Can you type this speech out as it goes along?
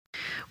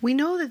We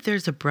know that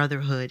there's a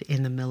brotherhood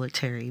in the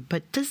military,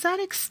 but does that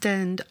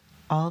extend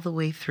all the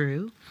way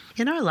through?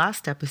 In our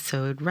last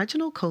episode,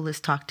 Reginald Colas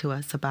talked to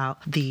us about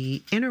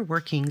the inner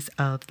workings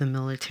of the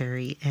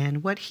military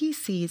and what he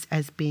sees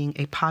as being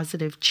a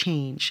positive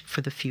change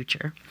for the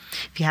future.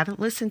 If you haven't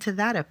listened to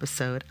that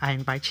episode, I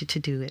invite you to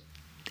do it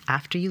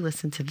after you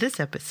listen to this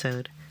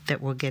episode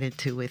that we'll get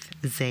into with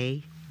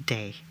Zay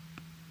Day.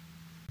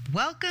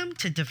 Welcome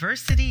to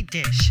Diversity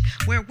Dish,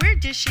 where we're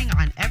dishing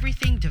on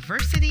everything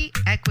diversity,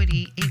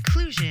 equity,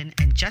 inclusion,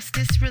 and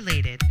justice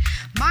related.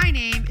 My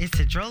name is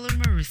Cedrola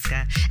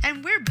Maruska,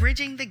 and we're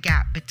bridging the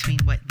gap between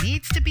what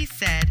needs to be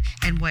said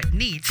and what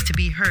needs to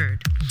be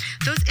heard.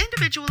 Those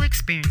individual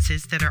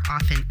experiences that are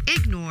often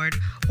ignored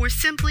or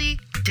simply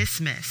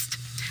dismissed.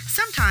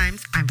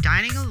 Sometimes I'm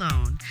dining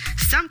alone,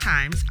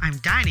 sometimes I'm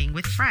dining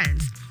with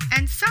friends,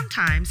 and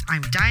sometimes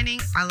I'm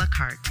dining a la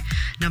carte.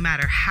 No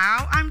matter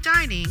how I'm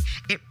dining,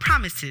 it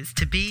promises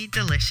to be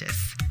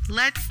delicious.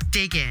 Let's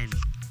dig in.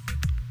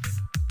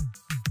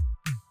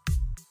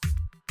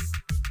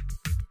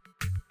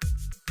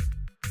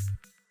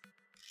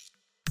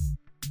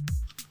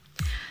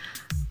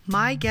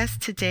 My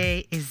guest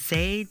today is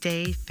Zay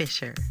Day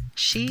Fisher.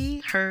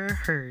 She, her,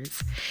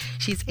 hers.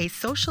 She's a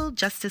social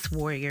justice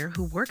warrior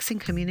who works in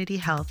community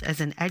health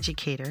as an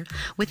educator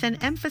with an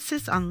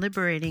emphasis on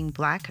liberating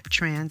Black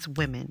trans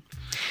women.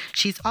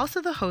 She's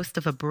also the host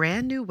of a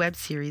brand new web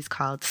series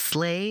called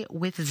Slay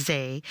with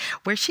Zay,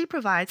 where she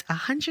provides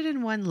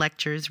 101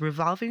 lectures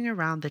revolving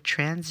around the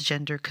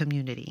transgender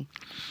community.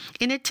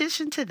 In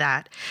addition to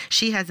that,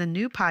 she has a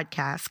new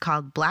podcast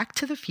called Black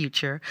to the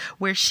Future,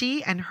 where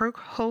she and her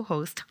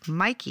co-host,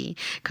 Mikey,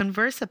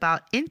 converse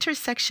about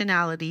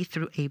intersectionality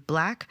through a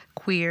Black,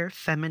 queer,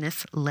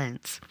 feminist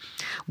lens.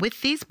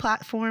 With these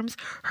platforms,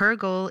 her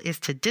goal is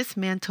to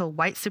dismantle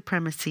white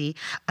supremacy,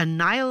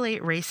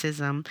 annihilate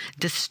racism,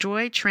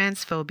 destroy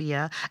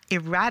transphobia,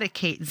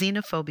 eradicate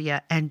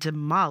xenophobia, and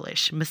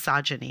demolish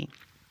misogyny.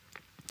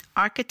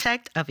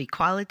 Architect of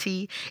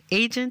equality,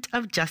 agent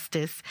of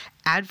justice,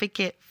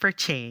 advocate for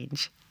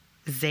change,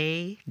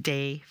 Zay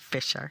Day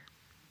Fisher.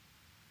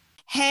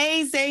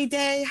 Hey, Zay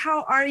Day,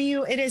 how are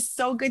you? It is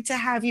so good to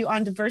have you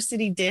on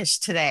Diversity Dish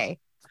today.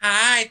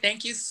 Hi,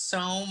 thank you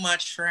so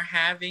much for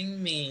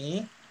having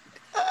me.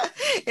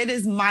 It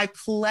is my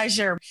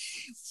pleasure.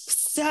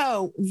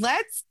 So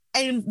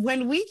and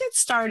when we get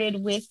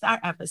started with our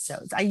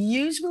episodes, I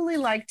usually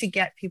like to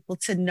get people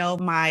to know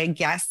my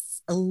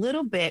guests a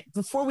little bit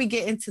before we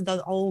get into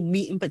the old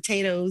meat and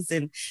potatoes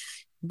and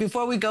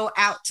before we go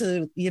out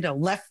to,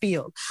 left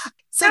field.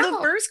 So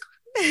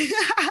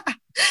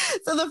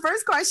the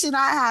first question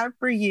I have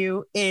for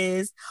you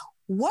is,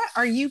 what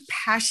are you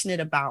passionate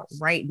about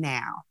right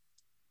now?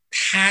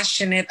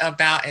 Passionate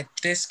about at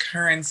this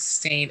current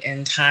state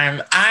in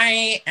time?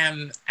 I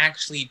am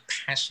actually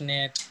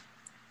passionate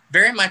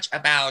very much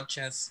about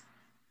just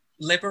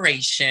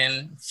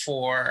liberation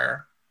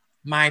for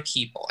my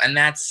people. And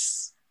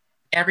that's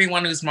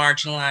everyone who's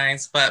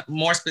marginalized, but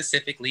more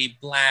specifically,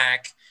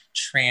 Black,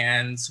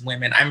 trans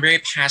women. I'm very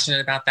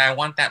passionate about that. I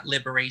want that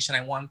liberation.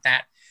 I want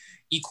that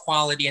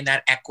equality and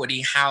that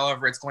equity,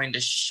 however it's going to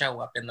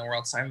show up in the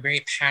world. So I'm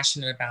very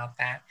passionate about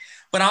that,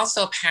 but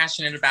also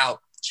passionate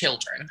about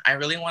children. I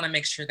really want to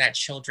make sure that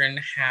children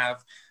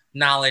have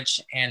knowledge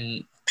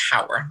and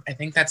power. I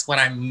think that's what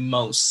I'm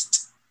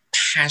most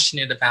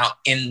passionate about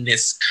in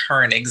this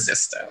current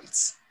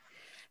existence.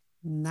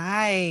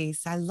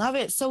 Nice. I love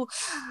it. So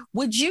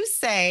would you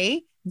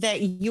say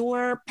that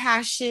your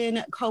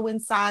passion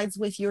coincides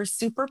with your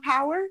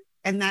superpower?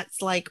 And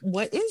that's like,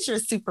 what is your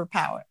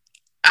superpower?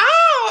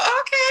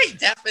 Oh, okay.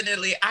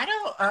 Definitely. I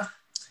don't,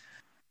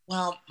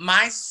 well,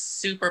 my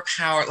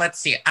superpower, let's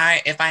see,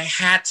 if I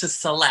had to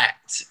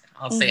select,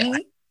 I'll say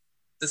I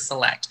to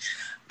select,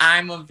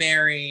 I'm a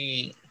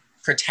very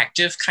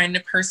protective kind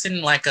of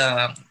person, like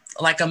a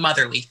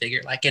motherly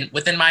figure,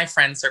 within my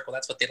friend circle,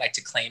 that's what they like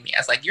to claim me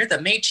as, like, you're the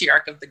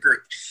matriarch of the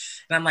group.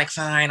 And I'm like,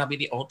 fine, I'll be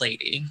the old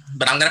lady,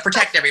 but I'm going to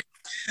protect everybody.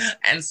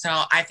 And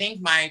so I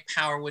think my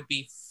power would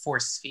be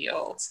force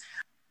fields.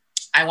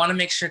 I want to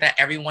make sure that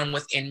everyone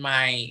within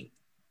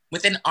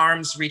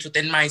arm's reach,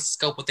 within my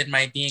scope, within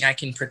my being, I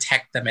can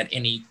protect them at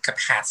any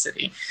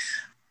capacity.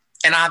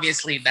 And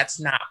obviously that's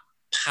not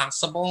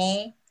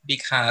possible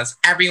because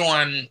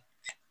everyone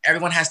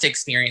has to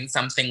experience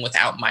something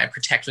without my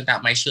protection,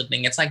 without my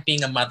shielding. It's like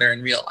being a mother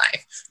in real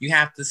life. You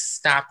have to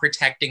stop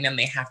protecting them.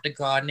 They have to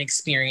go out and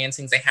experience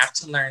things. They have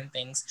to learn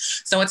things.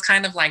 So it's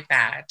kind of like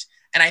that.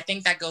 And I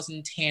think that goes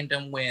in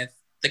tandem with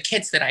the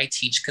kids that I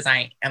teach, because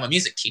I am a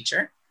music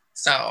teacher.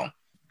 So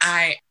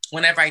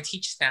whenever I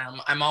teach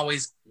them, I'm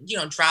always,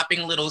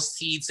 dropping little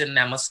seeds in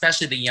them,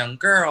 especially the young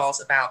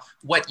girls, about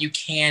what you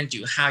can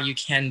do, how you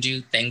can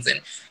do things.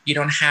 And you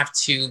don't have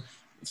to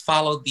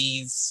follow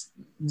these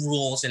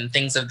rules and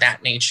things of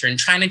that nature, and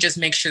trying to just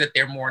make sure that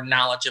they're more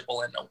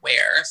knowledgeable and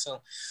aware.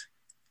 So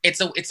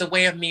it's a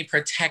way of me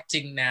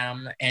protecting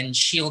them and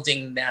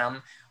shielding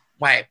them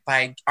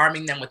by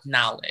arming them with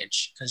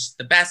knowledge, because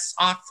the best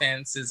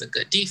offense is a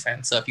good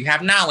defense. So if you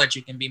have knowledge,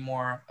 you can be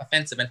more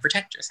offensive and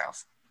protect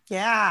yourself.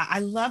 Yeah, I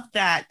love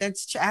that.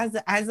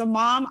 As a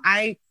mom,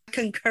 I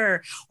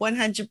concur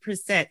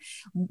 100%.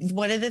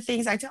 One of the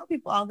things I tell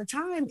people all the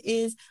time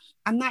is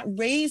I'm not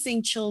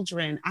raising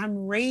children.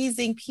 I'm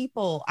raising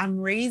people. I'm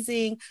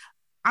raising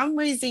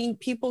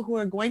people who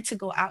are going to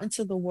go out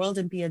into the world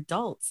and be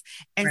adults.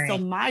 And so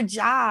Right. my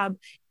job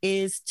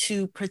is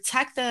to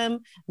protect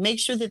them, make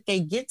sure that they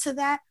get to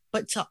that,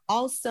 but to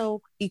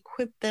also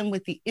equip them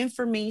with the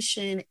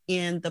information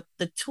and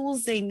the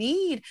tools they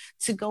need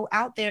to go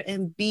out there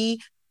and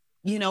be,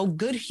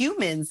 good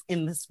humans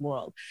in this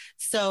world.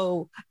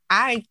 So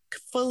I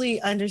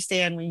fully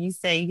understand when you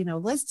say,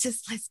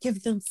 let's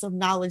give them some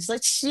knowledge.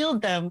 Let's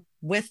shield them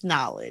with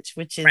knowledge,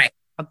 which is Right.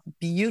 a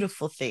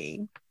beautiful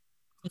thing.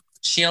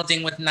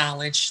 Shielding with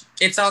knowledge.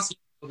 It's also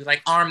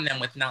like arm them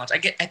with knowledge.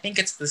 I think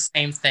it's the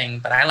same thing,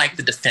 but I like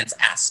the defense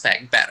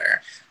aspect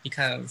better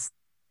because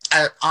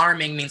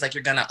arming means like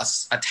you're gonna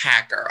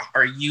attack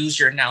or use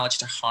your knowledge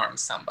to harm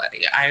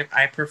somebody.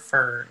 I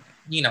prefer,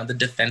 the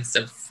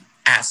defensive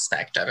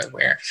aspect of it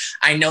where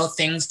I know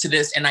things to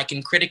this and I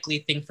can critically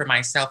think for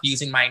myself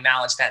using my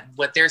knowledge that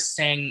what they're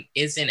saying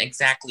isn't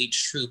exactly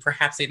true.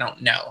 Perhaps they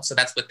don't know. So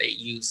that's what they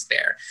use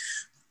there.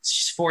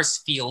 Force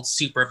field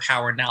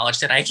superpower knowledge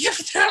that I give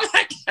them,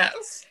 I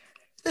guess.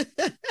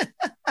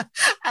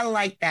 I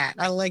like that.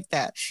 I like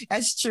that.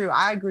 That's true.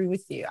 I agree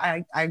with you.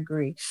 I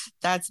agree.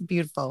 That's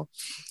beautiful.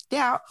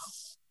 Now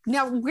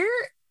we're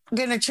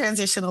going to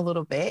transition a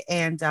little bit.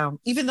 And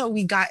even though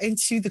we got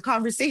into the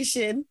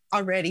conversation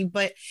already,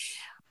 but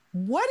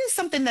what is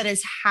something that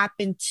has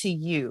happened to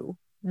you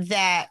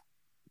that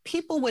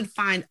people would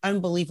find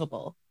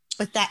unbelievable,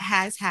 but that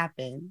has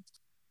happened?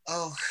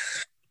 Oh,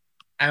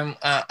 I'm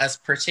as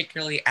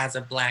particularly as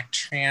a Black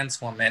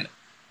trans woman,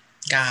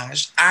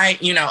 gosh, I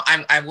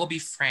will be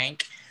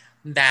frank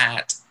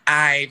that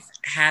I've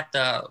had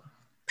the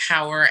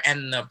power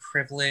and the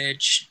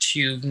privilege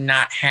to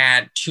not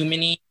had too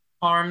many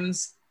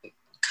harms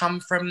come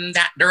from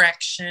that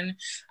direction.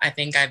 I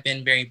think I've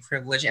been very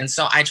privileged. And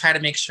so I try to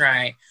make sure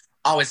I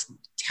always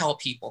tell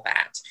people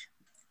that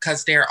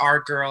because there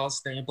are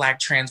girls, there are Black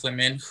trans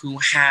women who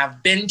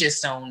have been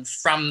disowned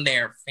from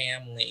their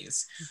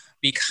families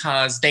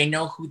because they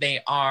know who they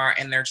are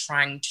and they're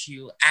trying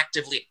to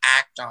actively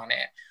act on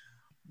it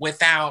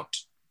without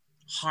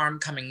harm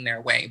coming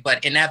their way,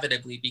 but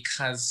inevitably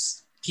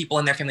because people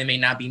in their family may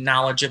not be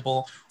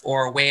knowledgeable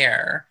or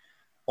aware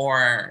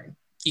or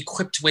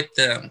equipped with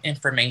the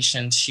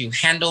information to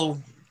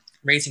handle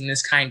raising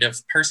this kind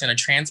of person, a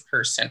trans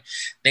person,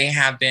 they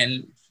have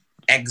been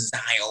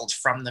exiled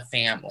from the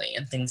family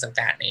and things of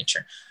that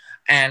nature.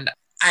 And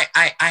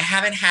I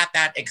haven't had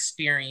that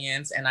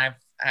experience, and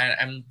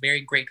I'm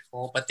very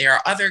grateful. But there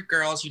are other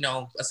girls,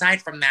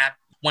 aside from that,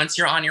 once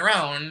you're on your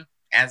own,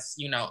 as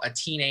a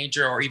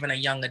teenager or even a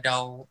young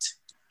adult,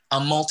 a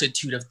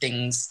multitude of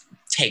things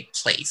take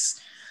place.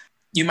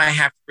 You might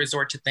have to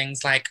resort to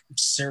things like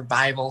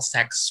survival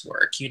sex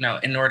work,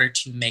 in order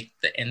to make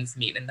the ends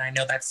meet. And I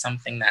know that's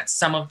something that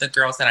some of the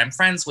girls that I'm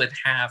friends with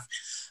have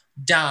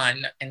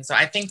done. And so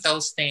I think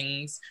those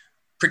things,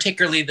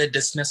 particularly the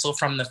dismissal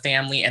from the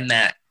family and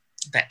that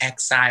the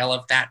exile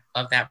of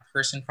that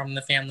person from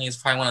the family, is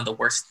probably one of the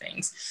worst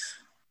things.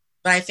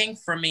 But I think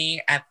for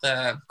me, at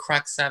the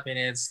crux of it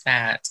is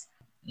that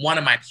one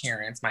of my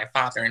parents, my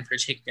father in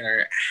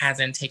particular,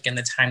 hasn't taken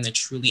the time to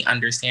truly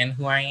understand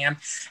who I am.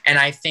 And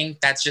I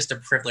think that's just a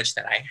privilege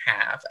that I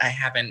have. I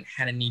haven't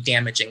had any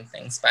damaging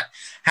things, but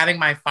having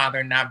my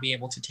father not be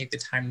able to take the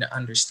time to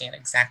understand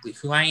exactly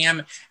who I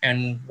am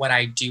and what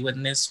I do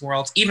in this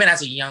world, even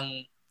as a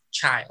young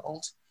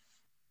child,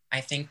 I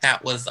think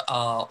that was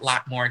a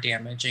lot more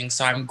damaging.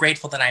 So I'm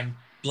grateful that I'm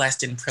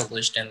blessed and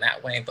privileged in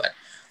that way, but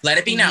let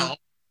it be known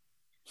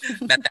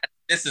that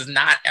this is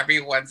not every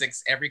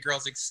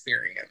girl's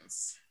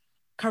experience.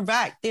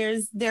 Correct.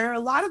 There are a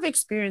lot of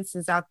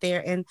experiences out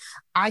there, and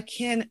I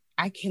can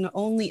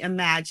only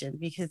imagine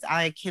because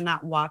I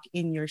cannot walk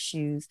in your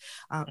shoes.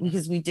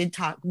 Because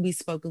we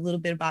spoke a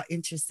little bit about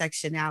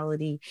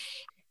intersectionality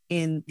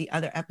in the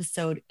other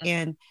episode,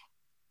 and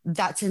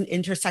that's an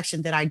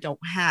intersection that I don't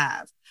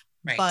have.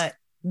 Right. But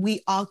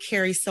we all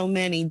carry so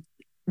many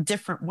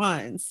different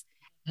ones.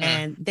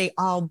 And they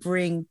all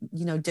bring,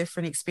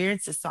 different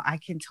experiences. So I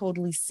can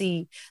totally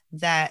see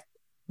that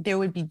there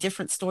would be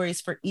different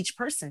stories for each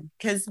person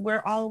because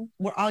we're all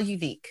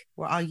unique.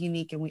 We're all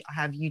unique and we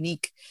have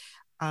unique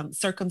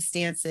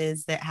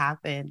circumstances that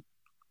happen.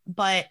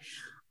 But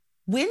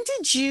when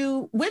did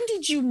you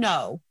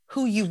know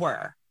who you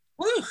were?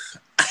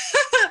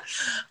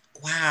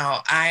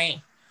 Wow.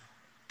 I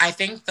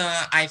think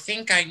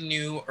I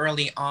knew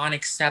early on,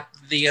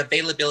 except the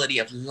availability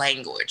of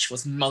language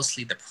was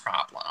mostly the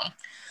problem.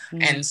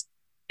 And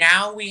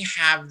now we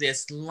have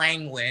this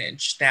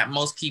language that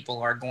most people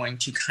are going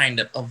to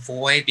kind of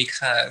avoid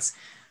because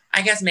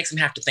I guess it makes them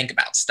have to think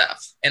about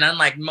stuff. And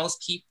unlike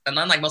most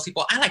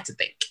people, I like to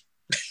think.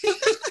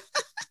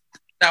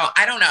 So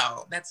I don't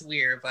know. That's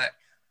weird, but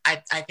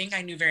I think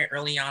I knew very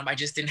early on, but I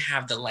just didn't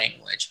have the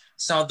language.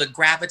 So the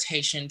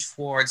gravitation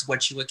towards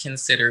what you would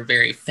consider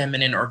very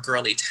feminine or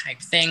girly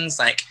type things,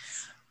 like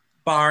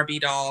Barbie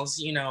dolls,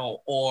 you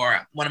know,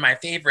 or one of my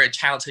favorite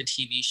childhood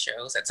TV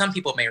shows that some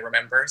people may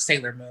remember,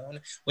 Sailor Moon,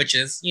 which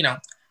is, you know,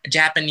 a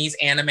Japanese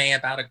anime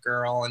about a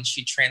girl and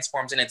she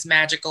transforms and it's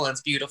magical and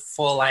it's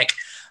beautiful. Like,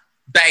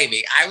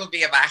 baby, I would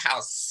be at my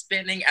house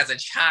spinning as a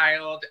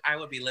child. I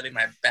would be living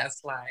my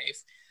best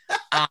life.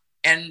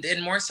 And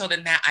more so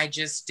than that, I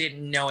just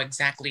didn't know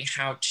exactly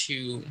how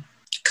to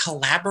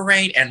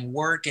collaborate and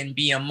work and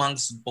be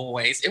amongst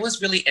boys. It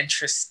was really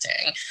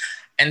interesting.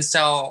 And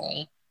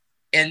so,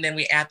 and then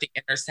we add the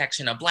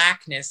intersection of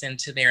Blackness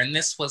into there. And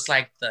this was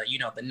like the, you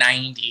know, the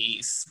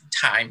 90s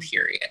time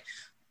period.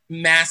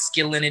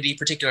 Masculinity,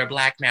 particular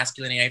Black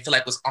masculinity, I feel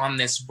like was on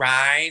this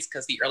rise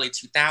because the early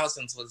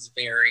 2000s was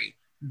very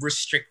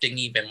restricting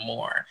even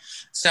more.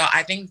 So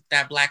I think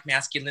that Black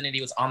masculinity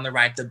was on the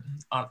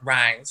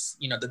rise.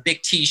 You know, the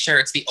big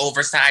T-shirts, the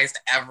oversized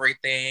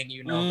everything,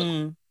 you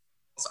know,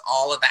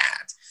 all of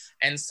that.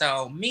 And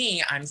so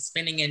me, I'm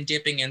spinning and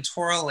dipping and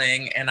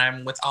twirling and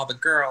I'm with all the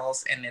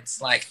girls and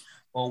it's like,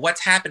 well,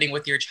 what's happening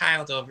with your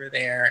child over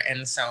there?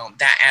 And so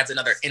that adds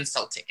another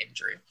insult to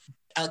injury.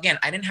 Again,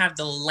 I didn't have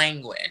the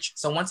language.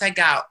 So once I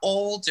got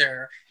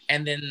older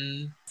and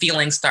then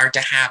feelings start to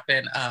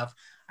happen of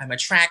I'm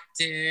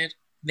attracted,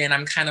 then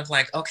I'm kind of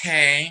like,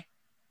 okay,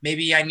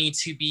 maybe I need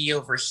to be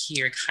over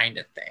here kind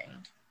of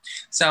thing.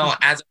 So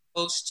as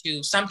opposed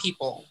to some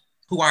people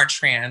who are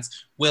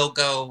trans will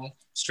go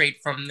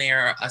straight from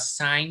their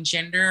assigned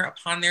gender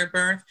upon their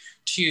birth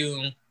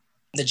to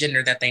the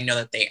gender that they know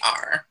that they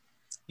are.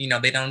 You know,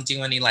 they don't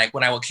do any like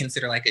what I would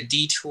consider like a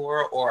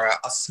detour or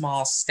a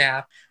small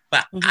step.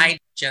 But I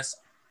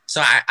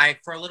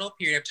for a little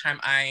period of time,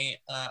 I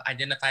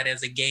identified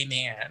as a gay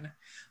man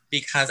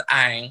because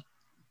I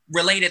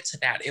related to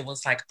that. It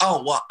was like,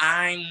 oh, well,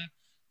 I'm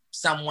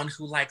someone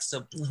who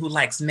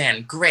likes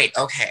men. Great.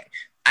 Okay.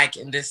 I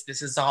can, this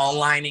is all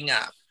lining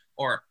up.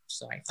 Or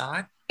so I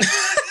thought.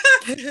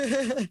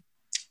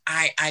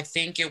 I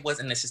think it was,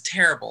 and this is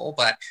terrible,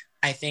 but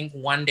I think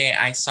one day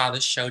I saw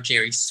the show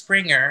Jerry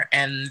Springer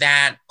and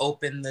that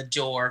opened the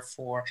door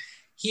for,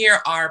 here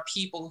are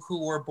people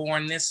who were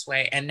born this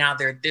way and now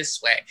they're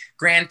this way.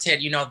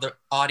 Granted, you know, the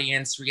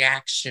audience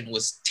reaction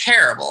was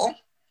terrible.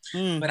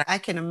 But I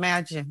can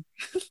imagine.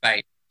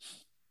 Right.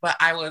 But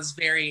I was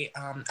very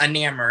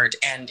enamored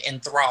and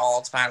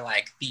enthralled by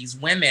like these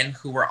women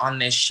who were on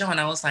this show. And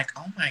I was like,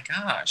 oh my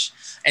gosh.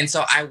 And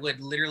so I would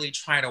literally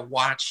try to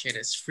watch it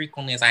as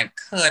frequently as I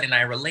could. And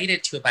I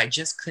related to it, but I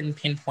just couldn't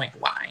pinpoint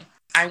why.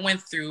 I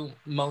went through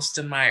most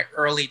of my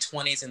early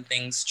 20s and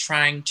things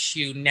trying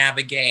to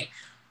navigate,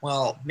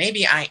 well,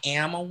 maybe I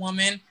am a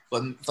woman,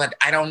 but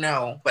I don't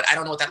know. But I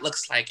don't know what that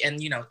looks like.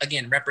 And, you know,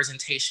 again,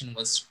 representation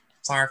was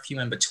far few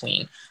in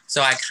between.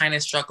 So I kind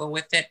of struggle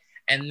with it.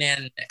 And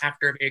then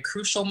after a very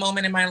crucial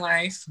moment in my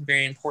life,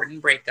 very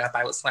important breakup,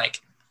 I was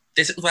like,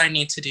 this is what I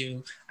need to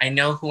do. I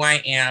know who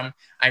I am.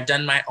 I've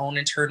done my own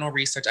internal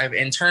research. I've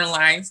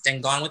internalized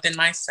and gone within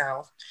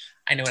myself.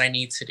 I know what I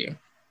need to do.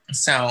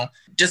 So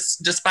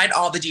just despite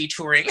all the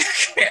detouring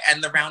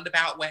and the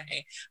roundabout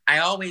way, I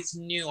always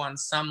knew on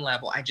some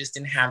level, I just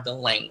didn't have the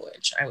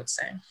language, I would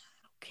say.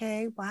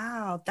 Okay,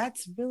 wow.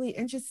 That's really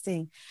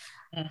interesting.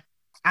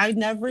 I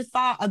never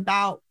thought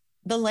about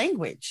the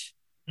language.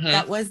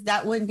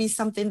 That wouldn't be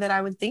something that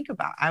I would think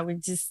about. I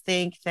would just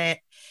think that,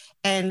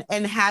 and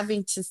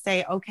having to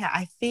say, okay,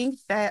 I think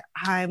that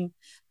I'm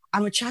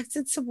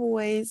attracted to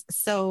boys,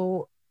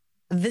 so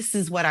this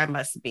is what I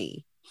must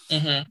be.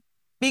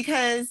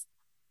 Because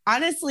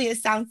honestly, it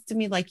sounds to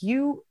me like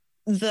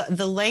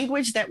the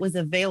language that was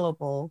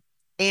available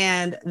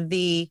and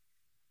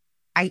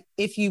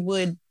if you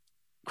would,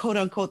 quote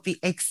unquote, the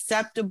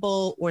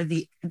acceptable or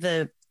the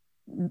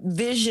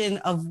vision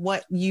of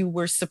what you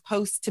were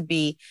supposed to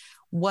be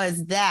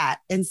was that.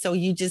 And so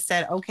you just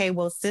said, okay,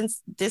 well,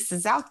 since this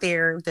is out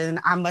there, then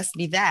I must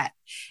be that.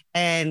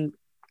 And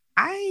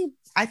I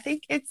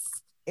think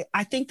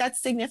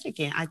that's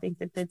significant. I think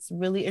that that's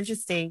really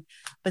interesting.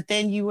 But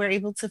then you were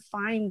able to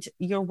find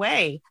your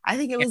way. I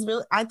think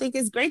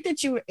it's great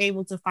that you were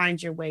able to find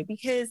your way,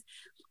 because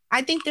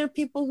I think there are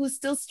people who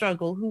still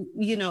struggle,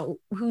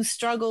 who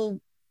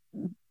struggle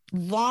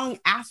long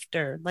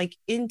after, like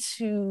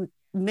into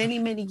many,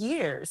 many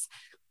years,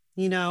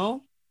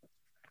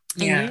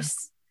 Yeah.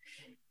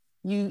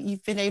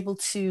 You've been able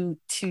to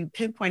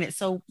pinpoint it.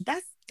 So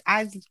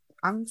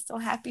I'm so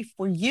happy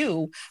for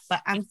you,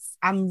 but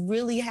I'm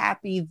really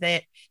happy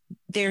that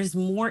there's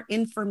more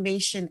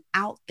information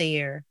out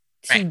there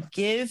to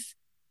give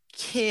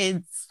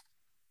kids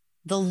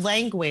the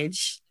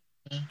language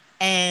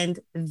and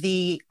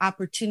the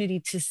opportunity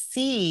to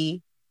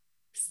see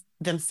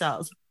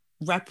themselves.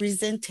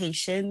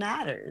 Representation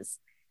matters.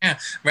 Yeah,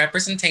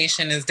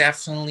 representation is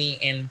definitely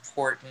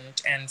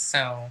important. And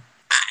so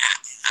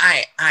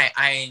I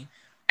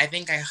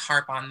think I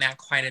harp on that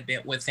quite a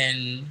bit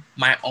within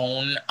my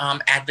own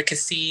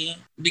advocacy,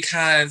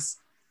 because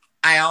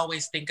I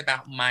always think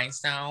about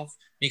myself,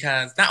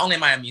 because not only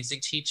am I a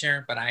music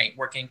teacher, but I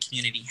work in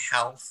community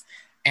health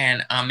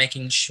and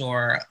making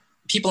sure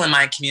people in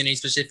my community,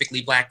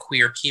 specifically Black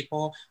queer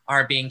people,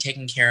 are being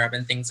taken care of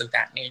and things of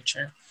that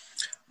nature.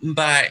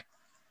 But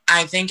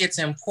I think it's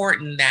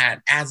important that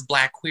as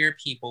Black queer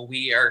people,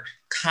 we are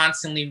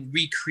constantly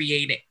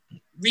recreating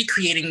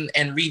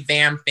and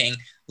revamping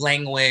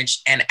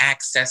language and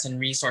access and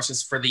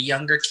resources for the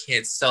younger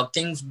kids so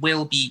things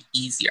will be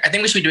easier. I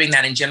think we should be doing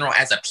that in general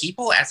as a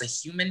people, as a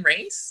human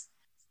race,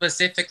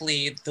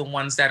 specifically the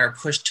ones that are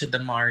pushed to the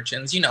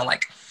margins,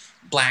 like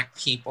Black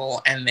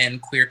people and then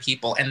queer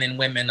people and then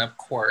women, of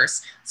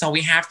course. So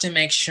we have to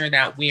make sure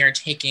that we are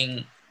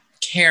taking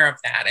care of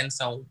that. And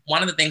so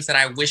one of the things that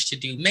I wish to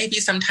do, maybe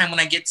sometime when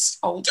I get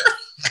older,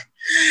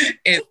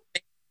 is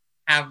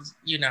have,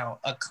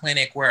 a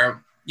clinic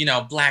where,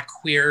 Black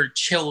queer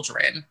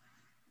children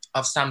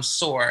of some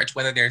sort,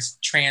 whether there's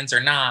trans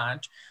or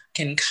not,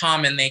 can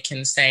come and they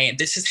can say,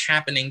 this is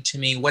happening to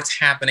me, what's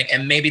happening?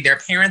 And maybe their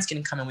parents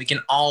can come and we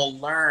can all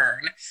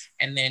learn.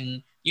 And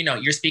then,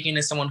 you're speaking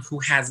to someone who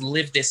has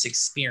lived this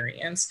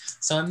experience.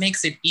 So it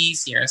makes it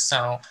easier.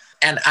 So,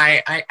 and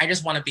I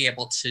just want to be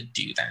able to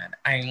do that.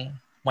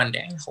 One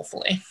day,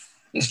 hopefully.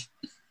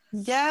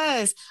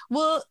 Yes.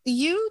 Well,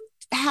 you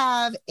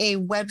have a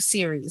web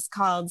series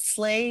called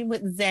Slay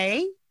with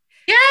Zay.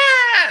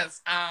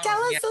 Yes.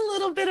 Tell us a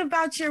little bit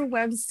about your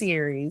web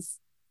series.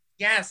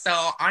 Yeah, so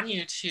on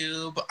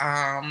YouTube,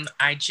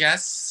 I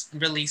just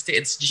released it.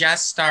 It's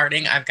just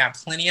starting. I've got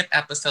plenty of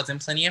episodes and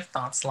plenty of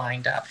thoughts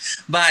lined up,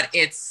 but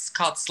it's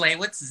called Slay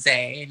with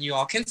Zay, and you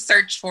all can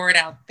search for it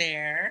out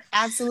there.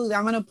 Absolutely.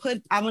 I'm gonna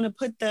put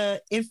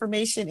the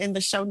information in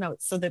the show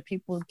notes so that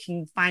people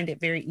can find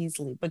it very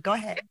easily. But go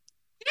ahead.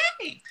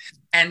 Yay.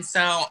 And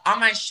so on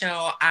my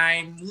show,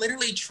 I'm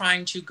literally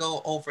trying to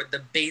go over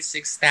the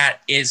basics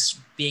that is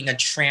being a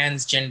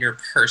transgender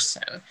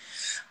person.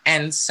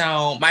 And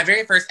so my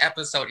very first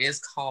episode is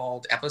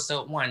called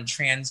Episode 1,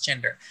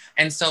 Transgender.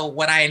 And so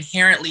what I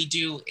inherently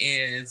do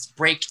is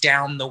break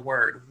down the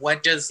word.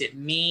 What does it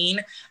mean?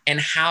 And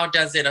how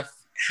does it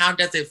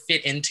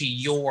fit into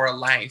your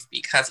life?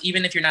 Because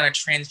even if you're not a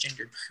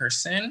transgender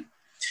person,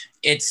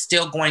 it's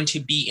still going to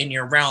be in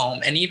your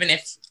realm. And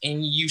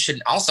you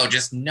should also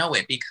just know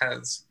it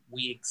because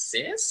we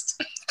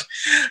exist,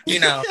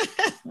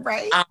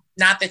 Right.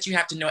 Not that you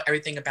have to know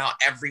everything about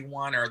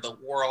everyone or the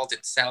world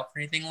itself or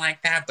anything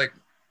like that, but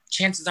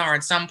chances are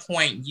at some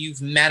point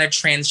you've met a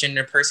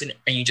transgender person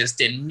and you just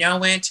didn't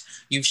know it.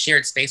 You've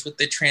shared space with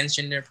the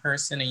transgender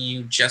person and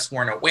you just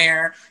weren't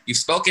aware. You've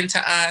spoken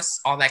to us,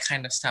 all that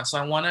kind of stuff. So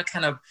I want to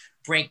kind of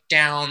break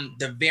down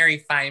the very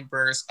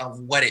fibers of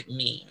what it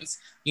means.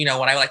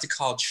 What I like to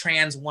call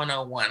trans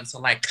 101. So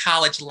like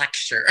college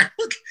lecture.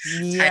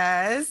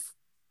 Yes.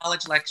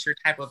 College lecture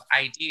type of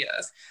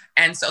ideas.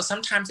 And so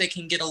sometimes they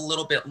can get a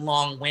little bit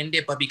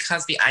long-winded, but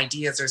because the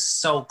ideas are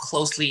so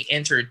closely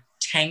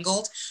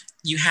intertangled,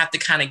 you have to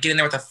kind of get in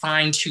there with a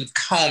fine-tooth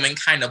comb and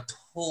kind of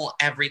pull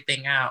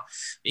everything out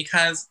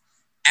because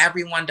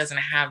everyone doesn't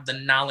have the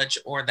knowledge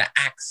or the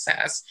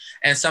access.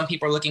 And some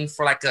people are looking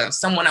for like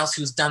someone else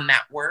who's done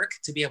that work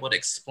to be able to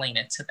explain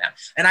it to them.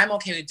 And I'm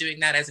okay with doing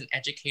that as an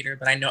educator,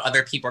 but I know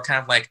other people are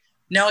kind of like,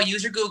 no,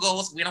 use your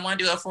Googles. We don't want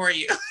to do it for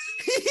you.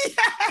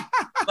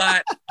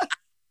 But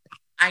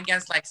I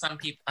guess unlike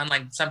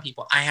some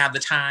people, I have the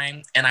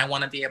time and I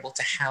want to be able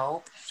to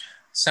help.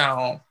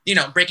 So,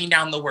 breaking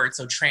down the word.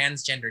 So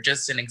transgender,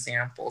 just an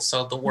example.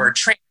 So the word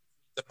trans,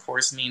 of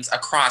course, means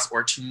across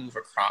or to move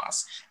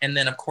across. And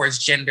then, of course,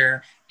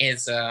 gender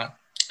is a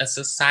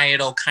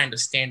societal kind of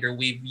standard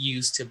we've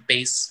used to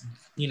base,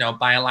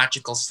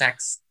 biological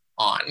sex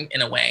on,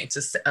 in a way.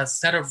 It's a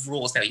set of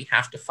rules that you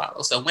have to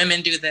follow. So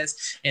women do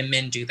this and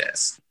men do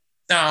this.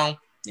 So,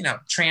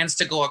 trans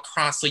to go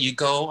across. So you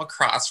go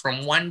across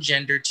from one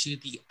gender to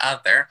the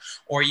other,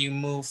 or you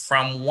move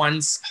from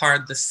one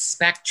part of the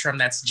spectrum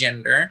that's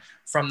gender,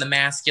 from the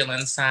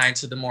masculine side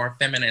to the more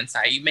feminine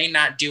side. You may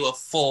not do a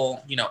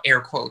full, air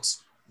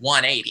quotes,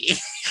 180.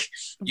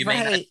 You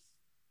may not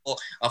do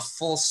a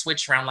full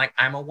switch around, like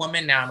I'm a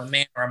woman, now I'm a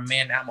man, or a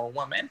man, now I'm a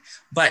woman.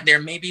 But there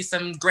may be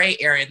some gray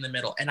area in the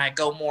middle. And I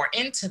go more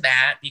into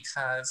that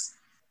because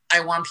I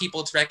want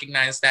people to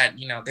recognize that,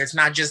 there's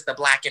not just the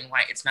black and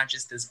white. It's not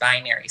just this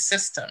binary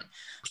system.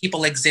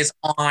 People exist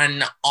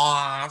on,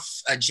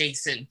 off,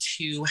 adjacent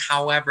to,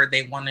 however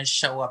they want to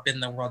show up in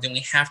the world. And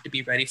we have to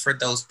be ready for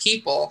those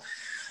people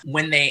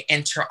when they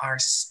enter our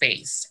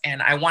space.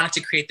 And I wanted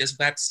to create this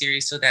web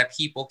series so that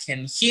people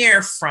can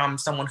hear from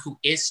someone who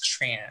is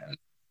trans,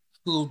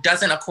 who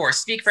doesn't, of course,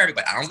 speak for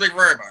everybody. I don't speak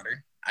for everybody.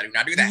 I do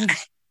not do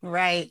that.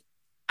 Right.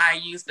 I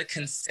use the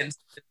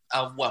consensus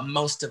of what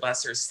most of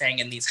us are saying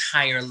in these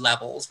higher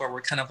levels, where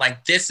we're kind of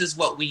like, this is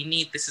what we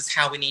need. This is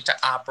how we need to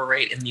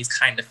operate in these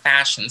kind of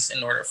fashions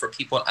in order for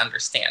people to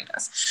understand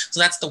us. So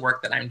that's the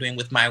work that I'm doing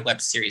with my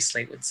web series,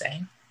 Slay with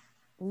Zay.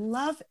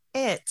 Love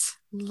it.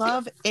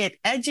 Love it.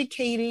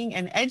 Educating,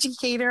 an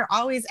educator,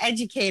 always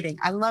educating.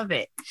 I love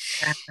it.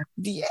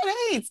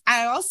 Yes.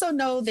 I also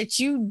know that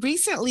you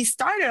recently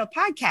started a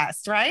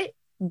podcast, right?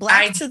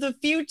 Black to the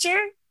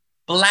Future.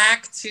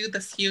 Black to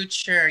the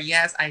Future.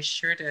 Yes, I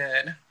sure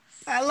did.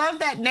 I love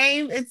that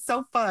name. It's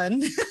so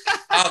fun.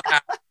 Oh,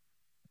 God.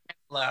 I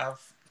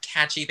love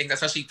catchy things,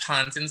 especially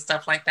puns and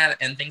stuff like that,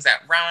 and things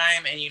that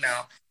rhyme. And,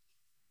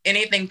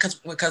 anything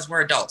because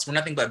we're adults. We're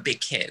nothing but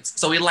big kids.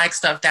 So we like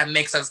stuff that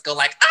makes us go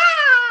like,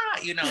 ah,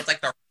 it's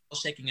like the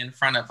shaking in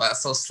front of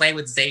us. So Slay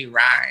with Zay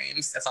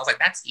rhymes. And so I was like,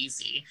 that's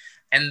easy.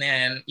 And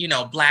then,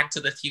 Black to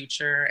the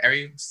Future.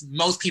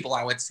 Most people,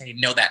 I would say,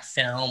 know that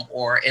film,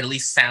 or at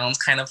least sounds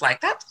kind of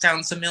like, that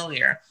sounds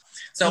familiar.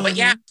 So, But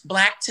yeah,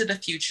 Black to the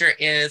Future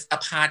is a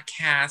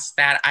podcast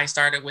that I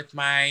started with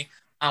my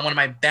one of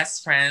my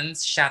best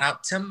friends. Shout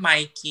out to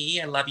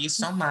Mikey. I love you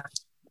so much.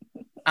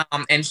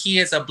 And he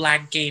is a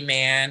Black gay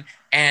man,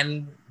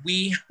 and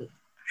we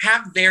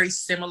have very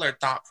similar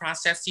thought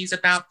processes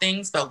about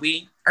things, but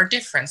we are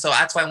different. So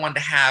that's why I wanted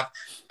to have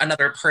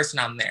another person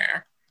on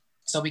there,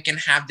 so we can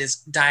have this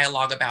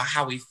dialogue about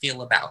how we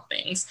feel about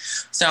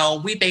things. So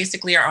we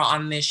basically are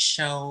on this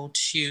show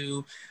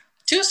to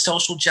two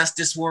social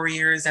justice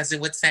warriors, as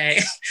it would say,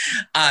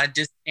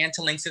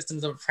 dismantling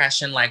systems of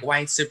oppression like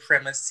white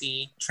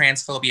supremacy,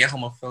 transphobia,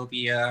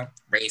 homophobia,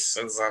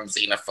 racism,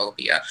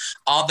 xenophobia,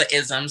 all the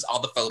isms, all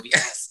the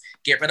phobias.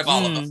 Get rid of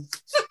all of them.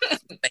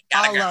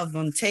 All of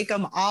them. Take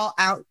them all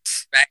out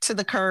to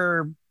the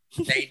curb.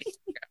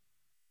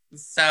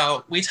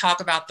 So we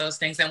talk about those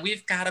things, and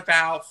we've got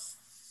about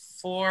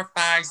 4,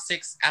 5,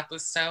 6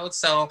 episodes.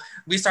 So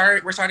we're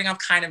starting off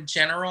kind of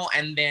general,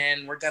 and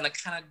then we're gonna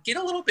kind of get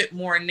a little bit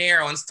more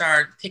narrow and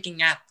start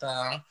picking at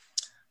the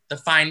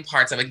fine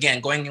parts of, again,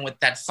 going in with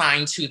that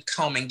fine tooth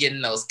comb and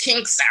getting those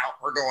kinks out.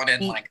 We're going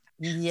in like,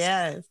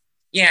 yes,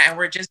 yeah, and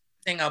we're just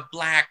using a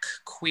Black,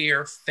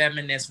 queer,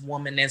 feminist,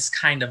 womanist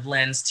kind of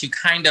lens to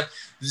kind of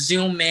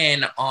zoom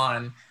in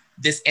on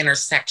this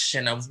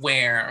intersection of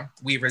where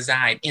we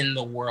reside in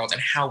the world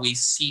and how we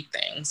see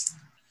things.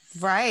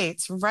 Right.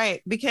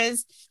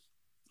 Because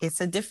it's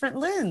a different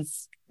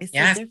lens.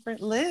 A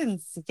different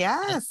lens.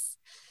 Yes.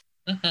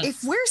 Mm-hmm.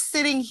 If we're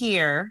sitting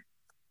here,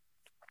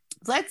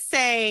 let's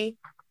say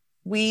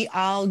we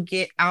all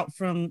get out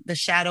from the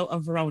shadow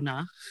of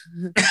Rona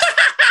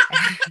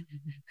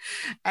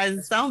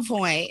at some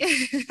point.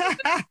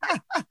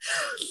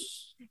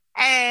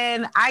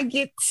 And I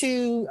get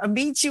to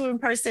meet you in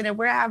person, and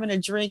we're having a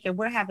drink, and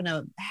we're having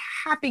a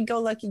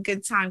happy-go-lucky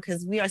good time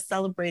because we are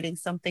celebrating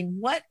something.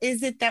 What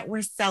is it that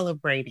we're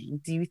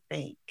celebrating, do you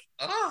think?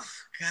 Oh,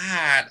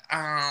 God.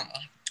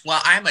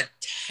 Well, I'm a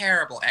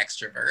terrible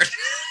extrovert.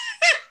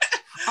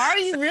 Are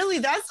you really?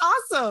 That's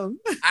awesome.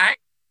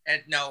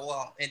 No,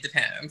 well, it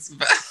depends.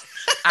 But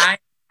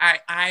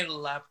I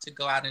love to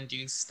go out and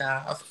do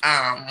stuff.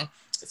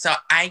 So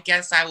I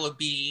guess I would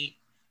be,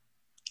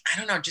 I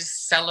don't know,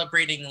 just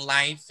celebrating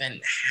life and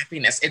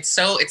happiness. It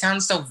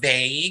sounds so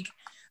vague,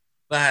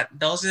 but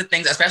those are the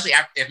things, especially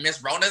if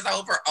Miss Rona's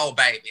over, oh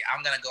baby,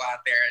 I'm going to go out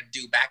there and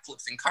do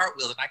backflips and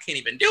cartwheels, and I can't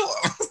even do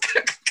them.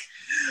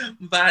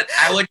 But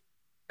I would be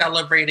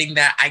celebrating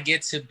that I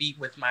get to be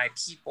with my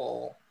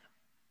people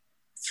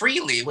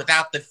freely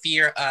without the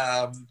fear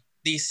of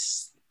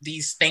these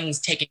things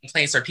taking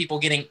place or people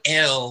getting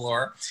ill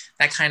or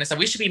that kind of stuff.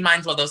 We should be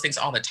mindful of those things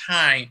all the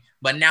time.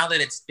 But now that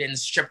it's been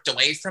stripped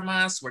away from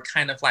us, we're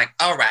kind of like,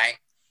 all right,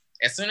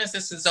 as soon as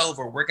this is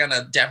over, we're going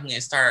to definitely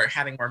start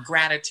having more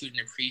gratitude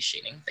and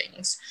appreciating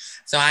things.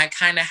 So I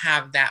kind of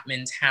have that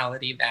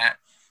mentality that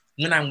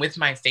when I'm with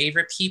my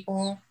favorite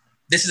people,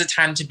 this is a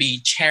time to be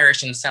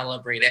cherished and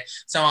celebrated.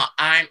 So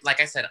I'm,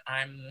 like I said,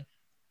 I'm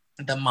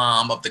the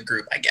mom of the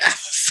group, I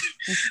guess.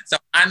 So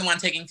I'm the one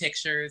taking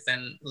pictures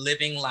and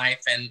living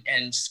life and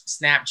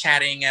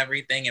Snapchatting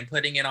everything and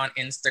putting it on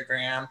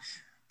Instagram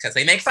because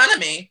they make fun of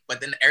me. But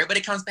then everybody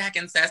comes back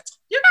and says,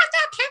 you got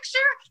that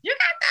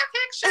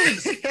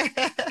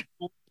picture?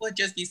 We'll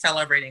just be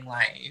celebrating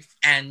life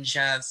and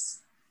just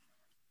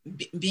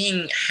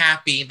being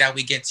happy that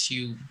we get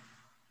to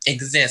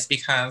exist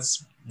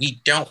because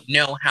we don't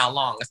know how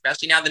long,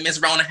 especially now that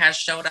Miss Rona has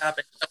showed up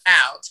and showed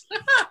out.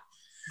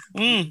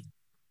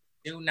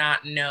 Do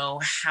not know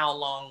how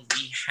long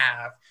we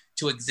have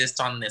to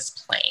exist on this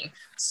plane.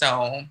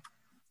 So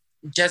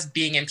just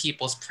being in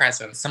people's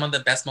presence, some of the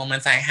best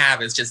moments I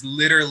have is just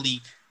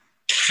literally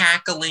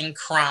cackling,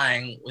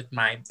 crying with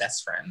my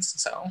best friends.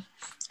 So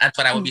that's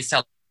what I would be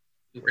celebrating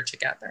if we were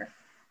together.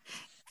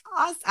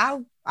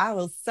 I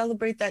will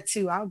celebrate that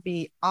too. I'll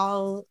be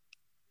all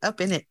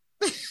up in it.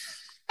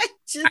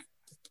 I'm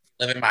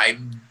living my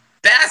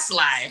best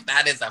life.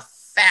 That is a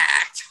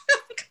fact.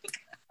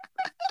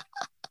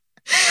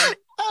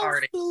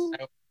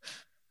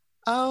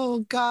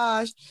 Oh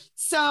gosh.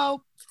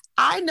 So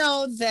I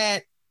know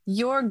that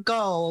your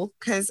goal,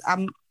 because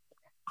I'm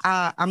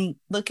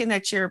looking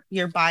at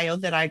your bio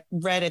that I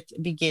read at the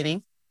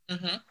beginning,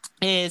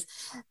 is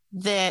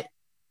that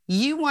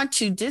you want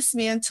to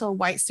dismantle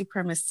white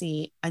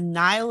supremacy,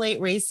 annihilate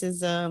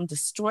racism,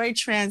 destroy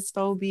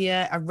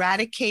transphobia,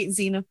 eradicate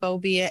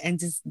xenophobia,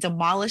 and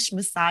demolish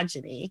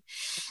misogyny.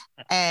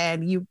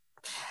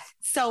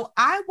 So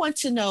I want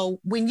to know,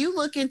 when you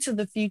look into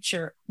the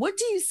future, what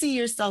do you see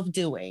yourself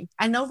doing?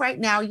 I know right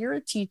now you're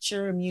a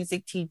teacher, a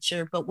music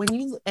teacher, but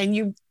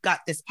you've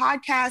got this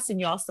podcast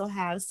and you also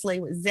have Slay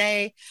with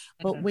Zay,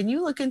 but when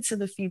you look into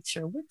the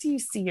future, what do you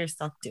see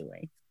yourself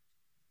doing?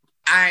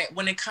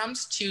 when it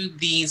comes to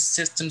these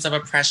systems of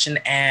oppression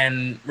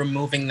and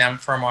removing them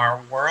from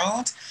our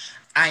world,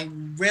 I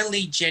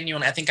really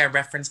genuinely, I think I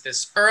referenced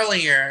this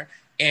earlier,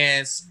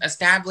 is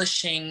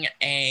establishing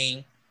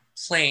a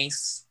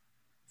place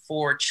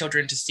for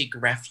children to seek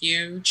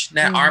refuge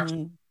that are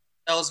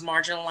those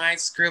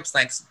marginalized groups.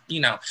 Like,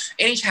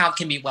 any child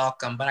can be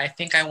welcome, but I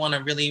think I want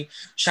to really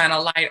shine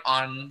a light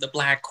on the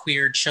Black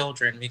queer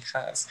children,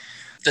 because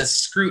the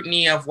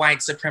scrutiny of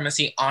white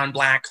supremacy on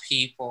Black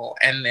people,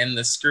 and then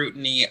the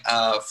scrutiny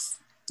of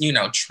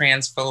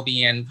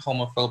transphobia and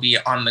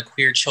homophobia on the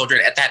queer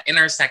children at that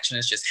intersection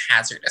is just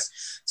hazardous.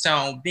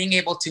 So being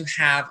able to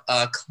have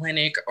a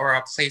clinic or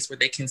a place where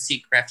they can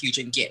seek refuge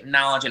and get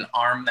knowledge and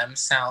arm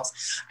themselves,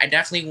 I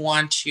definitely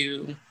want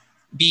to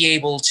be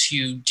able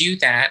to do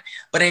that.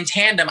 But in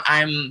tandem,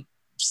 I'm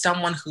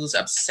someone who's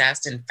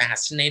obsessed and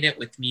fascinated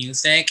with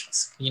music.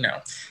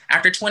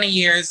 After 20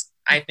 years,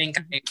 I think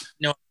I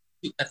know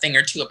a thing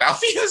or two about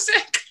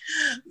music.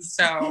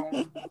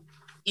 So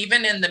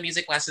even in the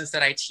music lessons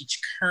that I teach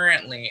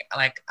currently,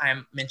 like I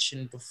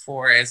mentioned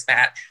before, is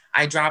that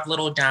I drop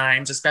little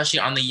dimes, especially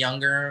on the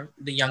younger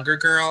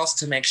girls,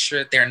 to make sure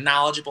that they're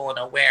knowledgeable and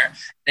aware.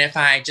 And if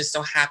I just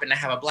so happen to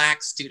have a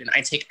Black student, I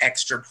take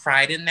extra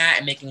pride in that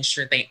and making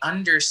sure they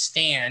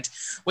understand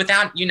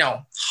without,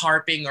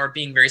 harping or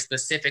being very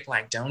specific,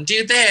 like don't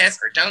do this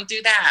or don't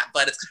do that.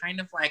 But it's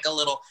kind of like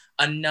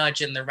a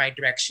nudge in the right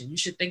direction. You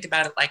should think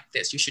about it like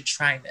this. You should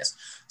try this.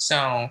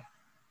 So,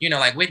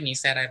 like Whitney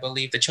said, I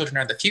believe the children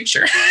are the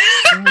future.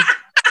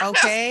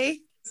 Okay.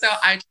 So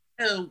I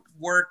try to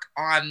work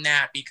on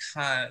that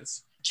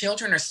because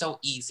children are so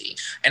easy.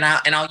 And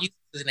I'll use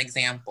this as an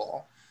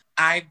example.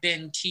 I've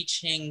been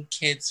teaching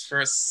kids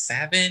for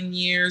 7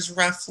 years,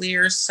 roughly,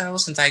 or so,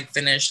 since I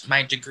finished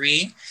my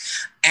degree.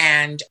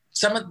 And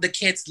some of the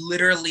kids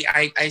literally,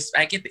 I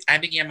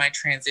began my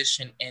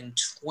transition in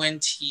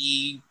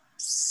 2016.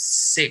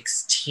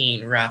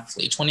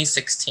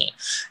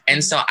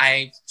 And so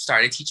I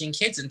started teaching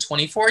kids in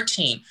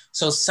 2014.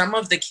 So some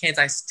of the kids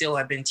I still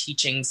have been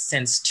teaching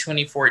since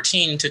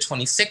 2014 to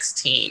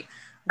 2016,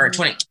 or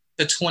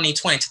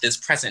 2020 to this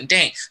present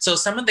day. So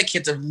some of the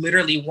kids have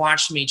literally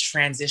watched me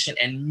transition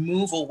and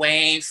move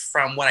away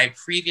from what I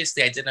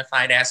previously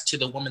identified as to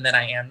the woman that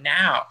I am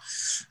now.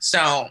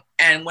 So,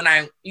 and when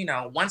I,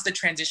 once the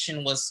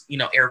transition was,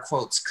 air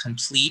quotes,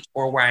 complete,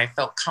 or where I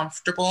felt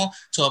comfortable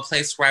to a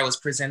place where I was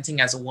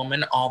presenting as a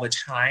woman all the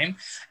time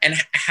and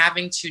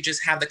having to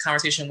just have the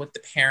conversation with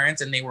the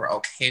parents and they were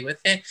okay with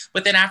it.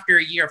 But then after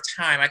a year of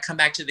time, I come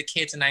back to the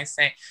kids and I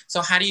say,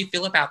 so how do you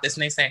feel about this?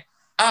 And they say,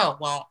 oh,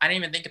 well, I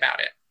didn't even think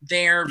about it.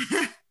 They're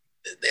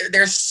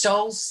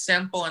so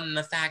simple in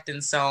the fact.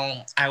 And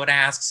so I would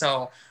ask,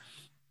 so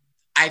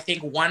I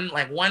think one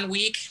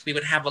week we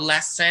would have a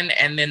lesson,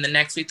 and then the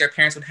next week their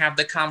parents would have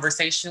the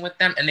conversation with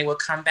them and they would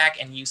come back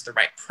and use the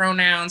right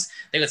pronouns.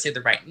 They would say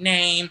the right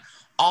name,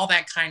 all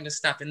that kind of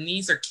stuff. And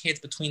these are kids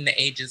between the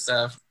ages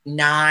of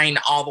 9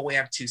 all the way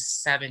up to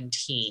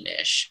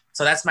 17-ish.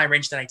 So that's my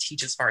range that I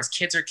teach as far as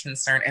kids are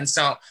concerned. And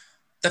so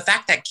the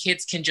fact that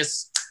kids can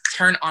just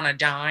turn on a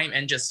dime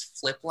and just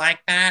flip like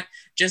that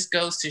just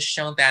goes to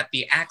show that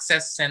the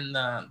access and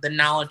the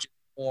knowledge is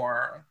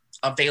more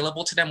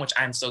available to them, which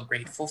I'm so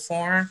grateful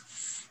for.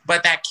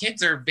 But that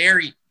kids are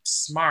very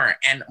smart,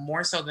 and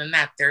more so than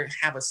that, they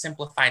have a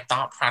simplified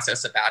thought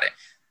process about it.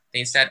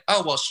 They said,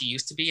 oh, well, she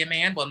used to be a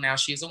man. Well, now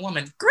she's a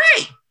woman.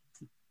 Great.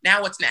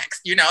 Now what's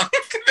next?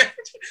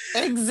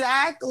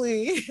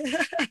 Exactly.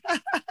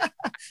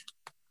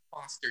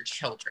 Foster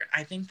children.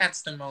 I think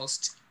that's the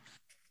most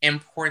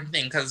important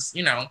thing, because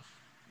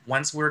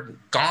once we're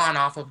gone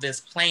off of this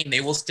plane, they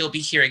will still be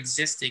here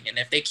existing, and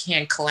if they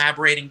can't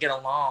collaborate and get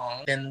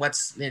along, then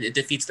it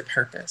defeats the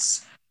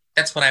purpose.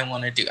 That's what I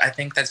want to do. I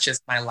think that's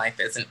just my life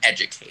as an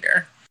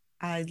educator.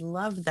 I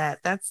love that.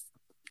 That's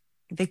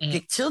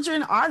the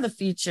children are the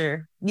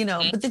future,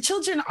 but the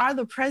children are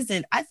the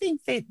present. I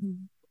think that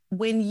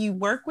when you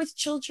work with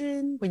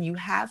children, when you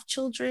have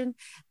children,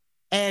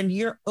 and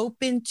you're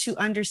open to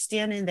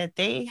understanding that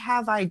they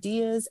have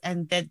ideas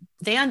and that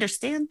they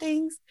understand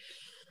things,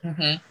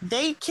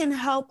 they can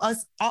help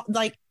us,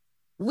 like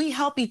we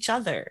help each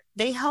other.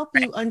 They help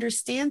you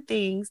understand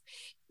things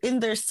in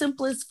their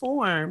simplest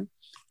form,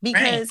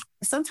 because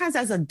sometimes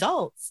as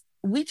adults,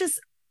 we just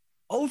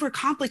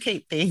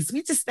overcomplicate things.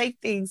 We just make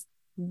things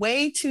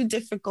way too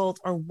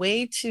difficult or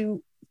way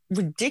too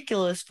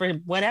ridiculous for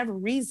whatever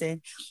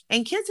reason.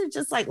 And kids are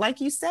just like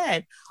you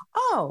said,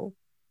 oh,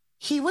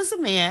 he was a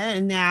man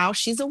and now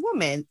she's a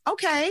woman.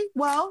 Okay,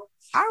 well,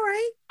 all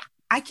right.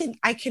 I can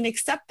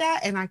accept that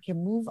and I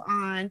can move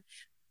on.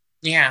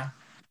 Yeah.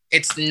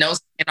 It's no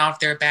skin off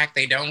their back.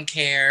 They don't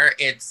care.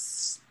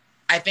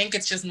 I think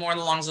it's just more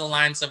along the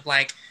lines of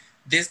like,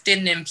 this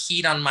didn't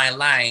impede on my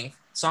life.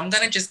 So I'm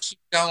going to just keep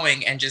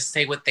going and just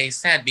say what they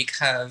said,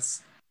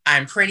 because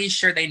I'm pretty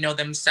sure they know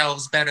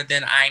themselves better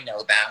than I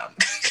know them,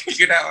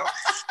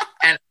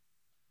 And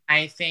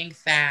I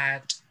think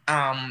that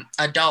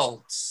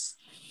adults,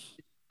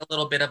 a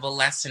little bit of a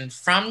lesson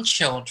from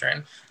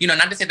children,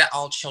 not to say that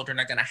all children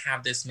are going to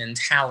have this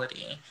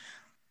mentality,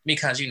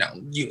 because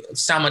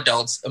some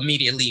adults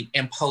immediately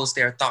impose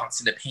their thoughts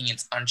and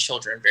opinions on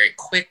children very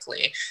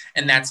quickly,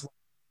 and that's why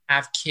we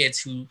have kids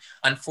who,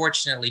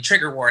 unfortunately,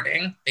 trigger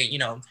warning,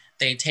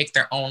 they take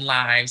their own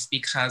lives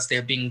because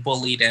they're being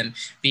bullied and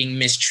being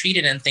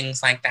mistreated and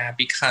things like that,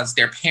 because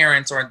their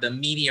parents or the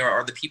media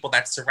or the people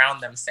that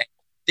surround them say,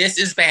 this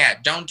is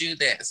bad, don't do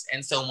this.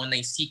 And so when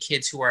they see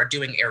kids who are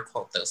doing, air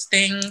quote, those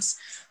things,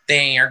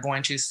 they are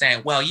going to say,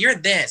 well, you're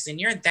this and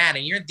you're that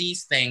and you're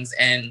these things.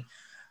 And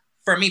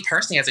for me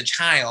personally, as a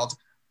child,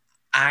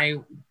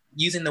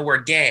 using the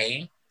word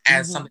gay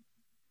as something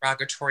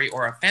derogatory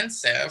or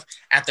offensive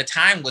at the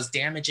time was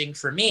damaging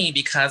for me,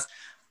 because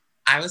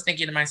I was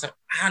thinking to myself,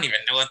 I don't even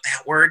know what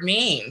that word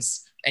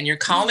means. And you're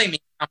calling me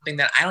something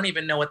that I don't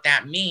even know what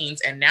that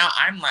means. And now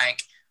I'm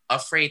like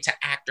afraid to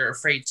act or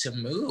afraid to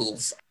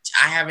move.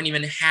 I haven't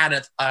even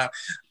had a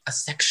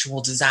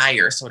sexual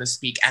desire, so to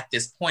speak, at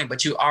this point,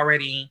 but you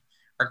already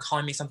are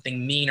calling me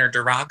something mean or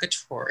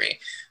derogatory.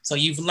 So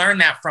you've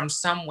learned that from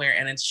somewhere,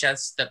 and it's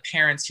just the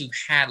parents who've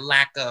had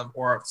lack of,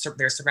 or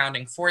their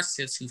surrounding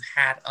forces who've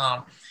had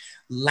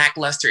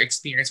lackluster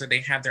experience where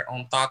they have their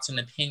own thoughts and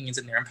opinions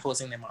and they're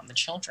imposing them on the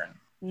children.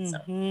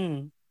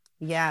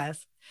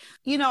 Yes.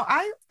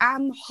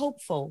 I'm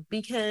hopeful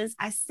because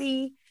I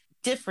see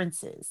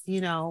differences.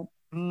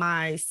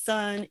 My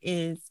son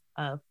is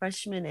a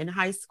freshman in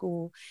high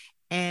school,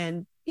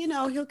 and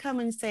he'll come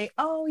and say,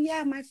 oh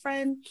yeah, my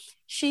friend,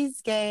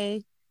 she's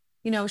gay,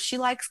 she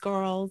likes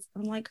girls.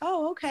 I'm like,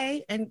 oh,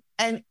 okay. And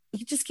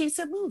he just keeps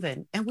it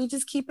moving, and we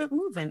just keep it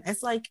moving.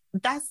 It's like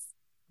that's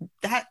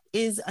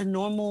a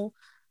normal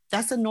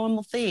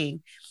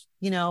thing,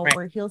 right.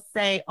 Where he'll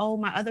say, oh,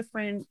 my other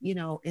friend,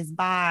 is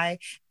bi,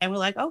 and we're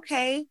like,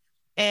 okay.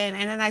 And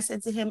then I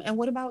said to him, and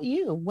what about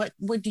you? What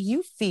do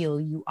you feel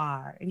you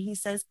are? And he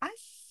says, I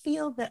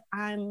feel that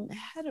I'm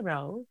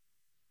hetero.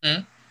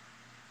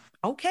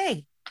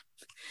 Okay.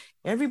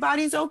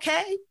 Everybody's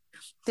okay.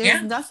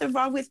 There's nothing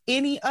wrong with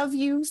any of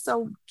you.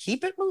 So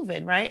keep it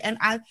moving. Right. And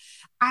I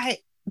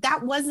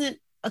that wasn't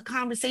a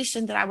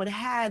conversation that I would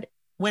have had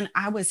when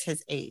I was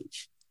his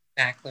age.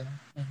 Exactly.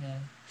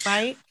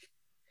 Right.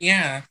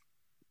 Yeah.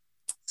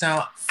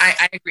 So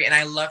I agree. And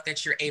I love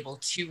that you're able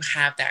to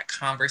have that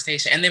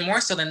conversation. And then more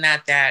so than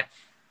that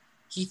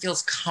he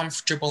feels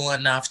comfortable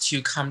enough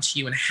to come to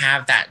you and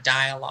have that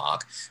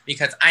dialogue.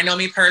 Because I know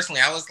me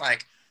personally, I was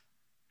like,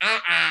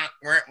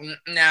 we're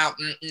not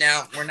having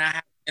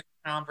this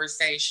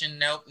conversation.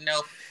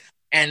 Nope.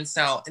 And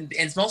so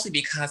it's mostly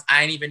because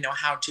I didn't even know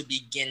how to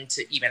begin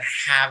to even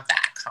have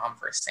that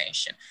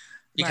conversation,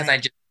 because I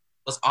just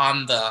was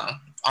on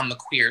the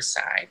queer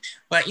side.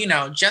 But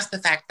just the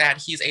fact that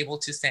he's able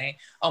to say,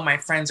 oh, my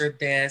friends are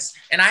this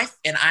and I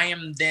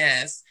am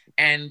this,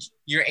 and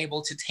you're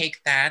able to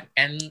take that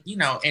and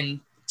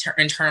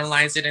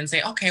internalize it and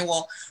say, okay,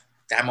 well,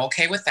 I'm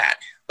okay with that.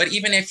 But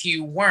even if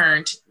you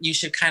weren't, you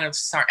should kind of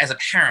start, as a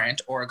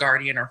parent or a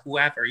guardian or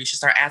whoever, you should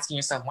start asking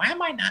yourself, why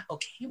am I not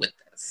okay with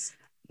this?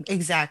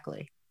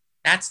 Exactly.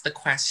 That's the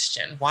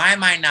question. Why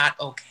am I not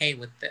okay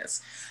with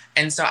this?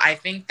 And so I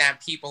think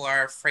that people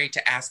are afraid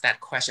to ask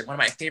that question. One of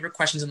my favorite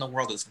questions in the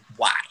world is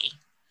why?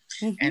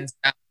 And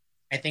so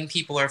I think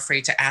people are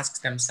afraid to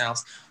ask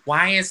themselves,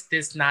 why is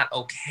this not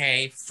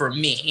okay for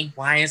me?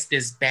 Why is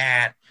this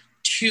bad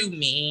to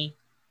me?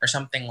 Or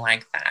something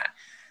like that.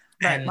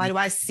 Right. And why do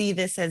I see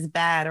this as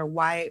bad? Or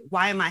why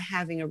am I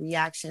having a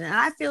reaction? And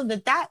I feel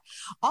that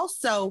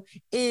also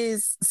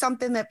is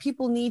something that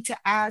people need to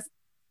ask.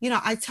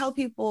 I tell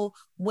people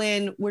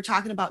when we're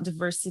talking about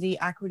diversity,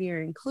 equity,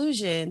 or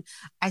inclusion,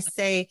 I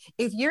say,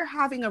 if you're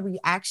having a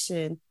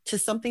reaction to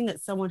something that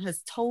someone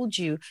has told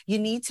you, you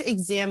need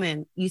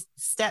to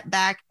step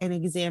back and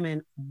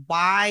examine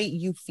why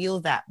you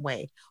feel that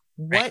way.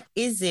 What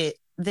is it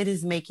that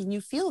is making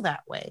you feel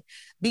that way?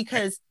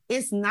 Because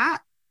it's not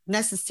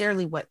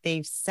necessarily what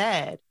they've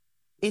said.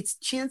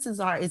 Chances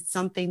are it's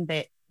something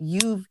that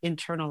you've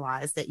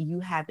internalized, that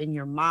you have in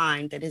your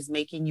mind, that is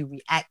making you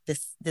react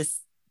this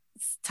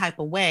type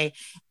of way,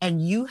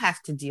 and you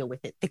have to deal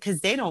with it,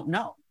 because they don't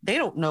know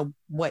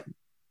what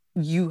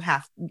you've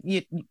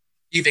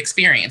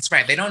experienced,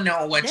 right? They don't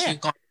know what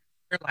you've gone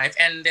through in your life,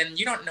 and then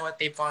you don't know what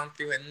they've gone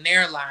through in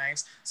their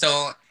lives.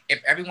 So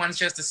if everyone's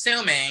just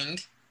assuming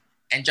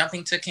and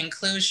jumping to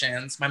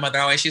conclusions, my mother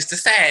always used to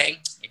say,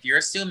 if you're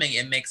assuming,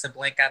 it makes a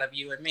blank out of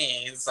you and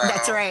me. So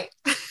that's right.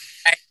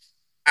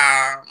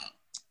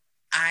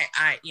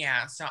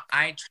 So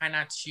I try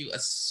not to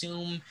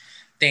assume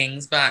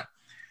things, but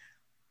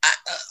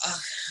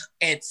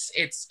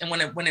it's and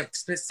when it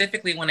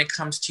specifically when it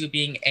comes to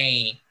being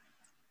a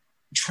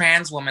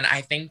trans woman,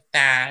 I think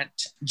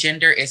that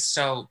gender is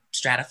so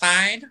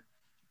stratified,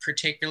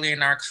 particularly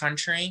in our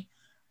country.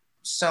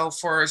 So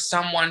for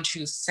someone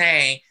to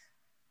say,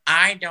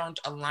 I don't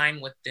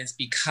align with this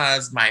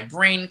because my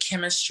brain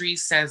chemistry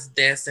says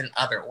this and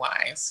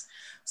otherwise.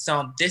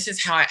 So this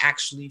is how I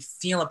actually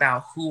feel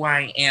about who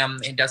I am.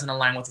 It doesn't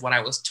align with what I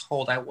was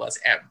told I was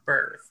at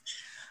birth.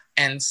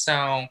 And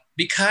so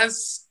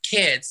because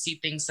kids see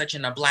things such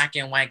in a black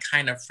and white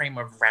kind of frame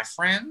of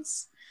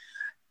reference,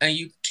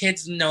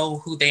 kids know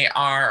who they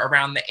are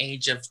around the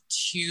age of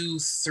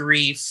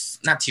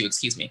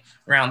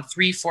around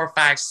 3, 4,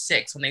 5,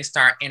 6, when they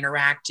start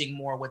interacting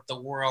more with the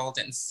world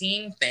and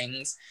seeing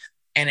things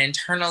and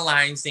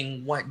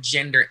internalizing what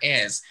gender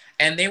is.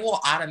 And they will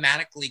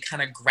automatically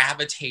kind of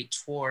gravitate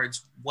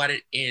towards what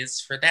it is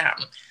for them.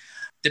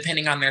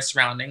 Depending on their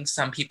surroundings,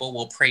 some people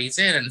will praise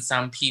it and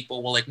some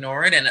people will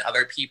ignore it and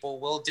other people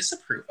will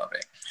disapprove of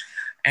it.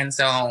 And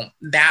so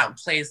that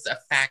plays a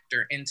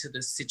factor into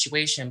the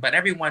situation, but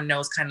everyone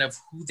knows kind of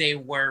who they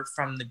were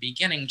from the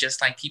beginning,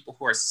 just like people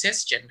who are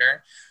cisgender.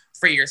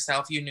 For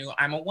yourself, you knew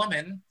I'm a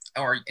woman,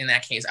 or in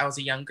that case, I was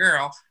a young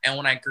girl. And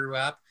when I grew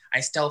up,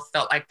 I still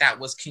felt like that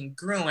was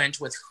congruent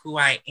with who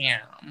I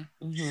am.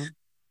 Mm-hmm.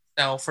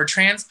 So for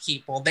trans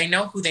people, they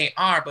know who they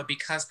are, but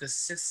because the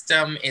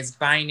system is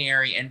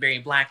binary and very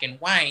black and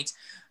white,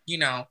 you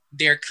know,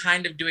 they're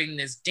kind of doing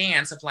this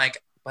dance of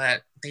like,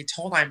 but they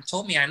told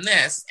me I'm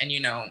this, and,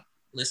 you know,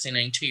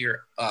 listening to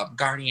your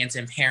guardians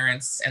and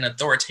parents and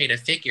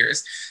authoritative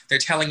figures, they're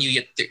telling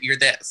you you're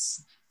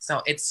this.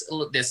 So it's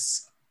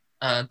this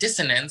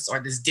dissonance or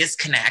this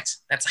disconnect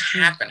that's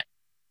happening.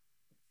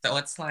 So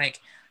it's like,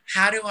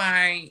 how do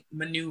I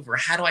maneuver?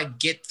 How do I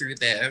get through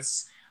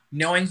this,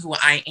 knowing who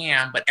I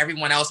am, but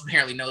everyone else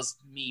apparently knows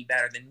me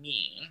better than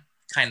me,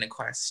 kind of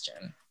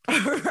question.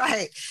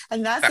 Right.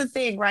 And that's the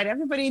thing, right?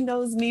 Everybody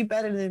knows me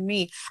better than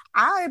me.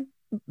 I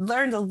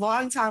learned a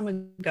long time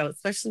ago,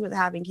 especially with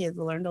having kids,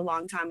 I learned a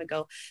long time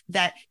ago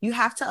that you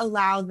have to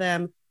allow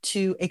them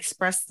to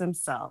express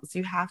themselves.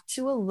 You have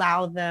to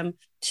allow them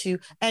to,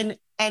 and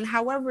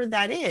however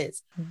that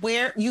is,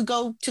 where you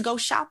go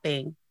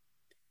shopping,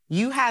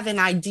 you have an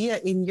idea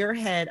in your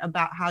head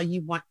about how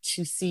you want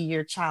to see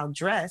your child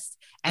dressed,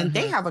 and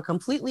they have a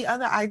completely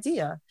other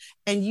idea.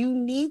 And you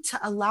need to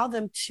allow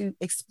them to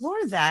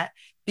explore that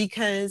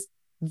because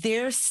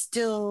they're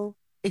still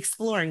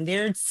exploring,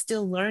 they're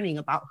still learning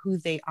about who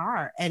they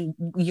are. And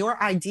your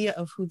idea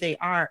of who they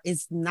are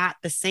is not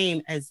the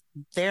same as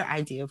their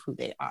idea of who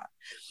they are,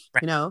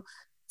 right. You know?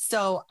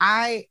 So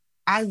I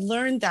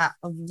learned that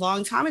a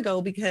long time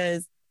ago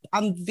because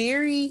I'm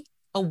very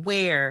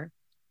aware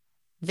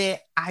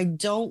that I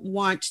don't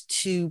want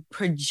to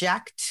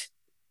project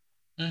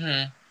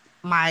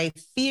my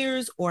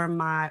fears or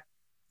my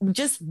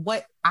just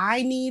what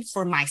I need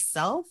for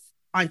myself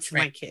onto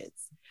my kids.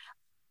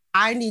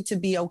 I need to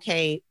be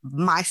okay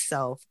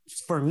myself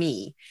for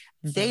me.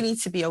 They need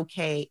to be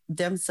okay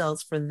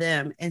themselves for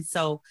them. And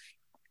so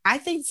I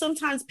think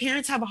sometimes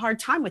parents have a hard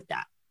time with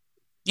that.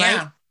 Right?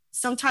 Yeah.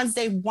 Sometimes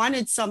they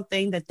wanted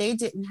something that they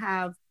didn't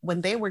have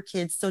when they were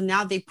kids. So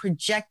now they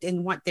project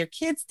and want their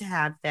kids to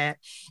have that.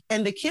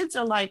 And the kids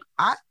are like,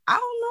 I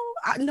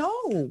don't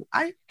know.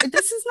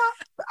 This is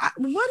not,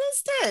 what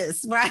is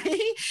this?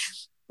 Right?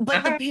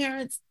 But the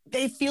parents,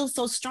 they feel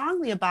so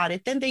strongly about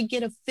it. Then they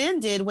get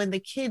offended when the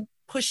kid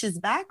pushes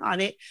back on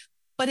it,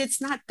 but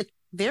it's not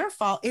their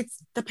fault. It's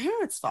the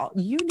parents' fault.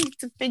 You need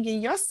to figure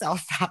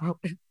yourself out.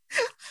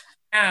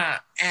 Yeah,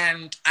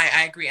 and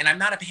I agree. And I'm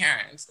not a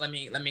parent. Let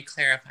me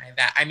clarify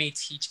that. I may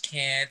teach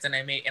kids and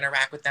I may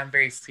interact with them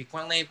very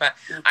frequently, but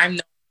I'm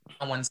not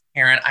someone's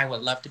parent. I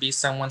would love to be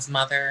someone's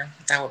mother.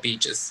 That would be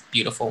just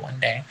beautiful one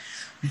day.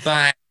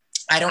 But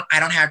I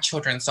don't have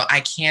children, so I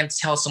can't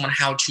tell someone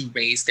how to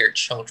raise their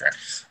children.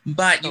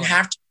 But you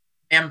have to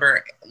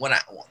remember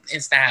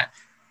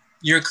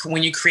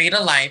when you create a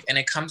life and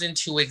it comes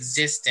into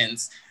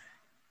existence,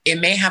 it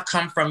may have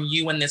come from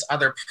you and this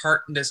other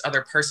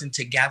person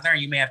together.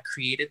 You may have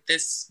created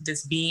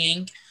this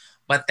being,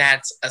 but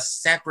that's a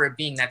separate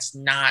being. That's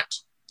not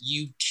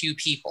you two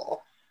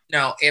people.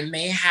 No, it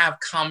may have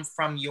come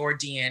from your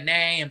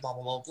DNA and blah,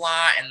 blah, blah,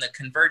 blah, and the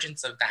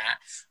convergence of that.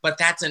 But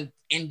that's an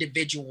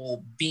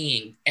individual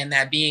being. And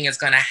that being is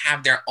going to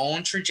have their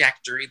own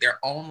trajectory, their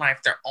own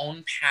life, their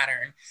own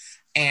pattern.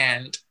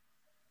 And,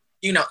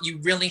 you know, you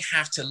really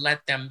have to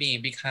let them be,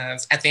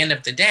 because at the end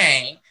of the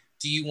day,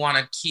 do you want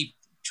to keep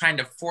trying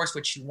to force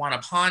what you want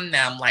upon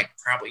them, like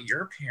probably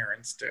your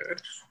parents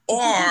did,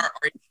 or are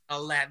you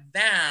gonna let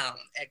them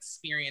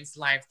experience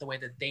life the way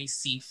that they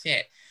see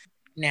fit?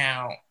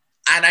 Now,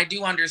 and I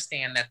do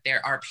understand that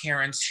there are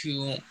parents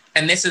who,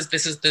 and this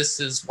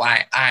is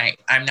why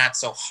I'm not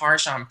so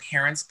harsh on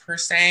parents per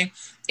se,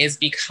 is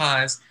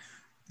because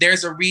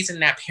there's a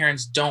reason that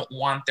parents don't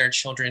want their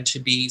children to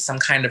be some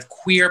kind of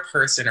queer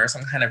person or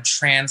some kind of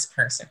trans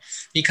person,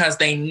 because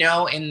they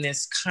know in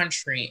this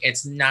country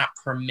it's not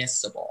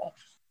permissible.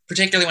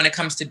 Particularly when it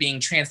comes to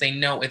being trans, they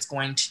know it's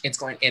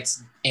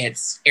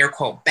air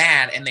quote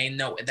bad, and they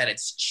know that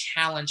it's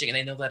challenging, and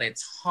they know that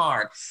it's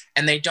hard,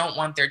 and they don't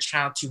want their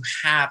child to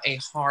have a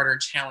harder,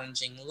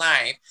 challenging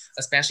life,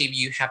 especially if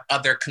you have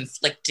other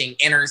conflicting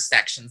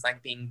intersections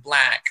like being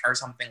Black or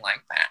something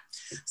like that.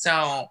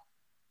 So,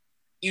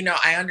 you know,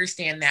 I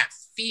understand that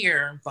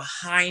fear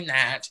behind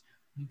that,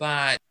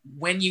 but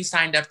when you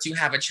signed up to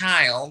have a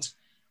child,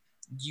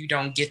 you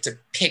don't get to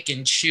pick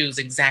and choose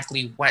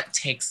exactly what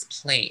takes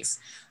place.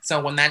 So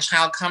when that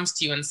child comes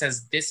to you and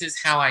says, this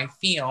is how I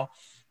feel,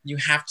 you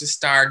have to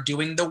start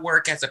doing the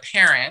work as a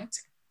parent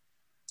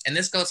and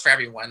this goes for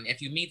everyone,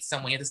 if you meet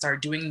someone, you have to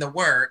start doing the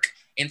work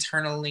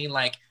internally,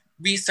 like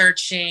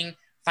researching,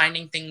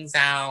 finding things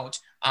out,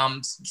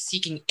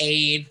 seeking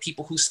aid,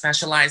 people who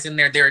specialize in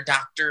there. There are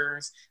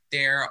doctors,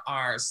 there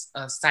are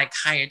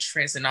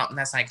psychiatrists, and not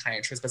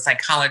psychiatrists, but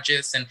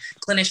psychologists and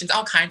clinicians,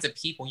 all kinds of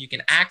people you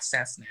can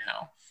access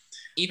now.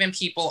 Even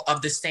people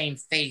of the same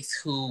faith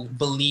who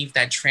believe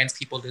that trans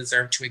people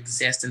deserve to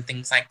exist and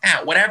things like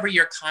that. Whatever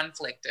your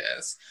conflict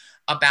is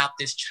about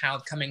this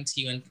child coming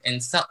to you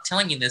and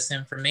telling you this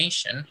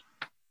information,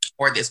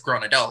 or this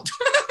grown adult,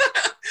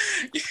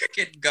 you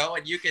can go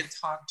and you can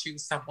talk to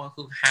someone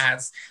who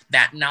has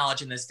that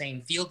knowledge in the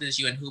same field as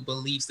you and who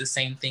believes the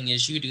same thing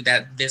as you do,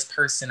 that this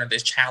person or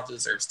this child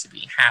deserves to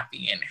be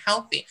happy and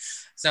healthy.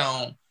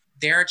 So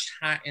they're a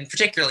child, and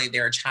particularly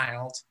they're a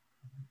child,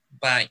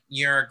 but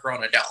you're a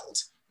grown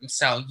adult.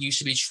 So you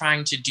should be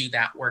trying to do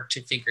that work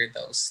to figure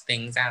those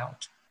things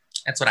out.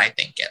 That's what I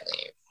think, at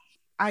least.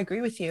 I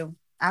agree with you.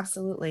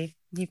 Absolutely.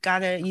 You've got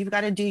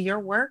to do your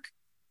work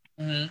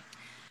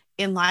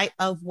in light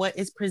of what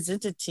is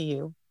presented to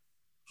you.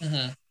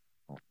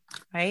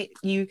 Right?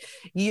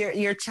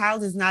 Your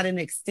child is not an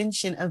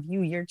extension of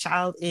you. Your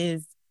child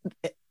is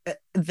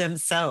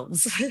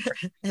themselves.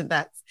 And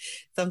that's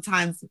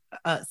sometimes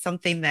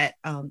something that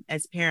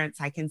as parents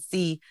I can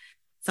see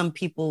some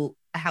people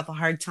have a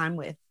hard time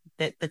with,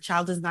 that the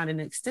child is not an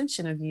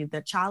extension of you.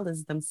 The child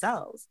is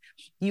themselves.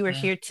 You are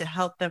here to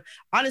help them.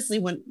 Honestly,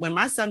 when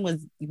my son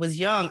was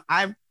young,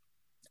 I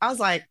was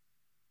like,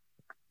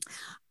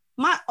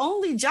 my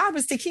only job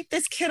is to keep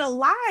this kid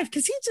alive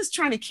because he's just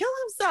trying to kill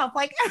himself.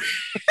 Like,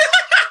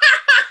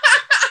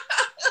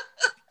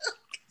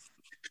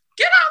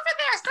 get off in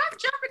there, stop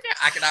jumping there.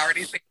 I can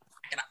already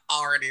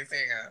see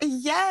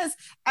it. Yes.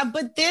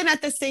 But then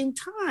at the same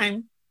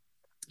time,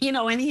 you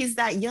know, and he's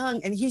that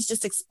young and he's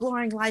just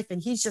exploring life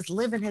and he's just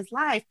living his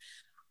life.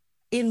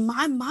 In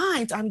my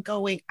mind, I'm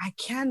going, I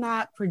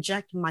cannot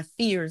project my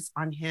fears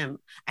on him.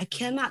 I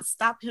cannot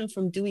stop him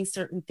from doing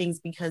certain things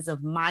because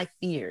of my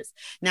fears.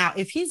 Now,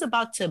 if he's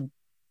about to,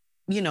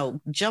 you know,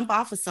 jump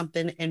off of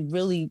something and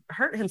really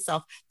hurt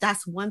himself,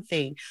 that's one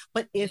thing.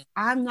 But if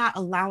I'm not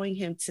allowing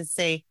him to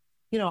say,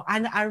 you know,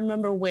 I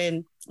remember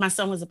when my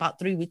son was about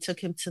 3, we took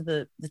him to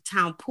the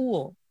town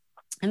pool.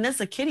 And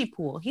that's a kiddie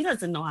pool. He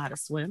doesn't know how to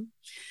swim.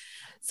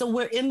 So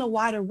we're in the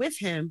water with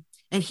him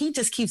and he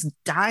just keeps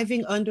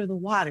diving under the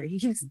water. He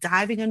keeps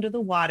diving under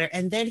the water.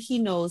 And then he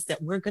knows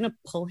that we're going to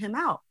pull him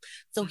out.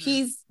 So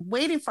he's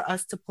waiting for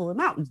us to pull him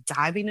out and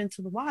diving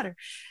into the water.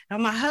 Now,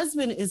 my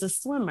husband is a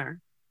swimmer.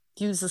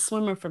 He was a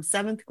swimmer from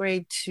 7th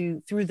grade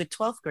through the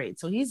 12th grade.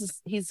 So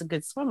he's a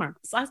good swimmer.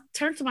 So I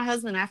turned to my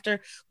husband after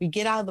we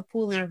get out of the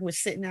pool and we're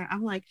sitting there.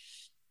 I'm like,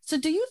 so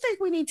do you think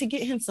we need to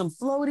get him some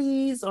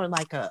floaties or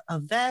like a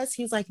vest?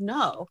 He's like,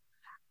 no.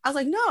 I was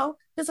like, no.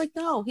 He's like,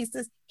 no. He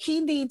says he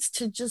needs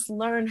to just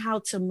learn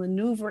how to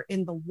maneuver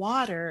in the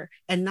water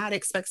and not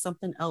expect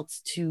something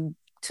else to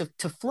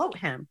float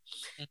him.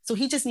 So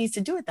he just needs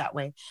to do it that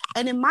way.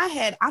 And in my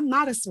head, I'm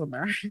not a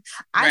swimmer.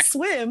 I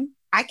swim.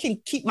 I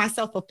can keep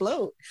myself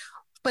afloat.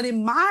 But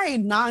in my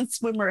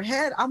non-swimmer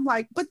head, I'm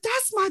like, but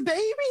that's my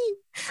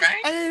baby.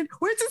 Right. And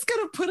we're just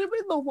going to put him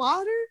in the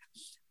water.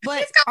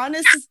 But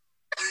honestly,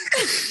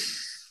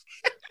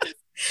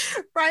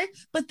 right?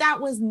 But that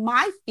was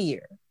my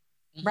fear,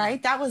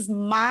 right? That was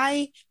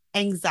my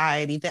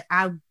anxiety that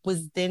I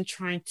was then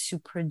trying to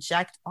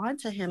project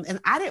onto him. And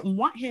I didn't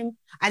want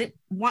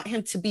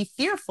him to be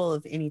fearful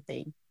of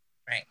anything.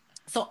 Right.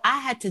 So I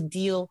had to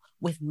deal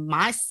with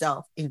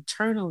myself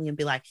internally and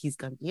be like, he's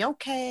going to be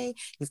okay.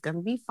 He's going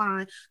to be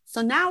fine.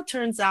 So now it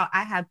turns out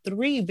I have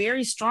 3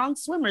 very strong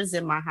swimmers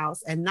in my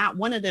house and not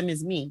one of them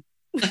is me.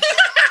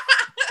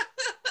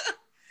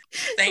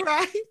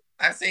 Right?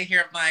 I sit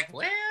here, I'm like,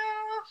 well,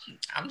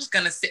 I'm just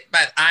gonna sit,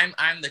 but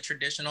I'm the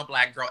traditional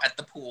Black girl at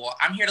the pool.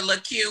 I'm here to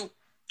look cute.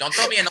 Don't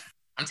throw me in.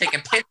 I'm taking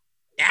pictures.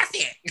 That's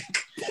it.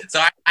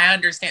 So I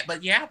understand,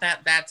 but yeah,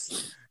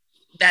 that's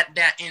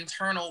that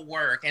internal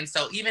work. And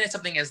so even if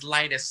something as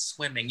light as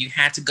swimming, you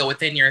had to go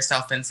within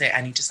yourself and say,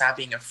 I need to stop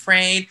being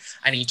afraid.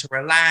 I need to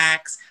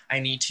relax. I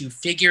need to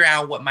figure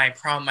out what my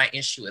problem, my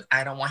issue is.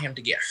 I don't want him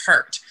to get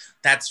hurt.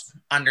 That's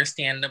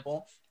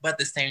understandable. But at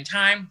the same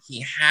time,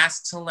 he has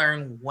to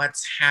learn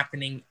what's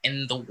happening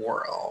in the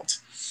world.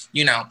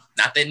 You know,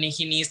 not that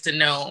he needs to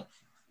know,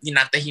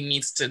 not that he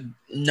needs to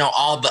know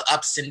all the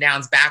ups and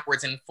downs,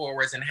 backwards and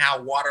forwards, and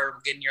how water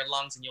will get in your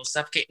lungs and you'll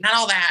suffocate. Not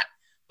all that,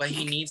 but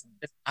he needs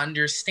to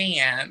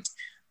understand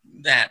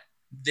that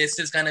this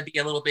is going to be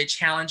a little bit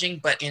challenging,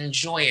 but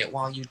enjoy it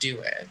while you do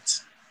it.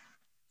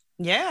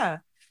 Yeah.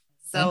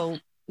 So,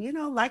 you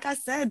know, like I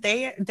said,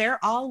 they're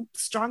all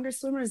stronger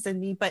swimmers than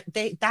me, but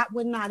that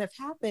would not have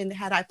happened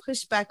had I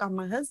pushed back on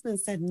my husband and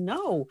said,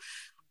 no,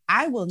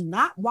 I will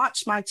not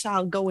watch my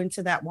child go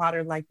into that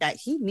water like that.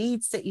 He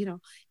needs to, you know.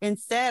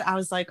 Instead, I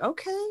was like,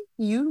 okay,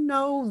 you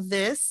know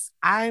this.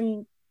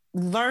 I'm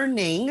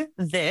learning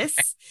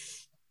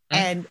this.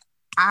 And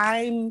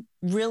I'm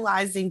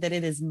realizing that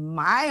it is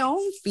my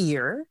own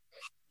fear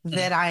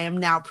that I am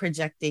now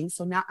projecting.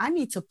 So now I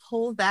need to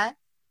pull that,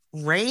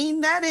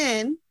 rein that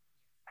in,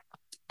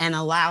 and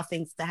allow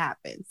things to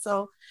happen.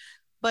 So,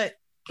 but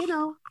you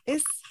know,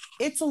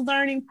 it's a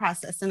learning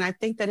process. And I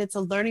think that it's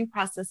a learning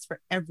process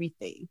for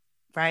everything,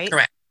 right?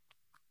 Correct.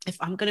 If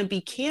I'm going to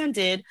be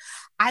candid,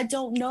 I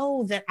don't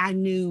know that I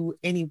knew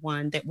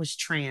anyone that was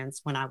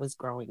trans when I was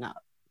growing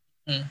up.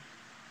 Mm.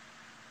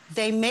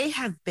 They may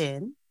have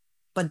been,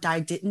 but I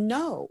didn't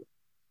know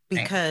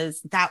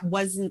because that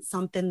wasn't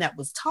something that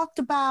was talked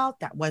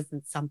about. That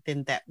wasn't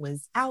something that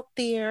was out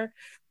there,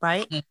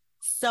 right? Mm.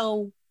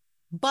 So,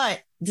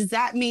 but does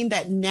that mean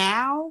that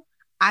now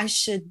I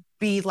should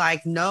be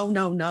like,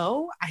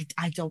 no?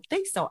 I don't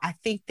think so. I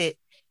think that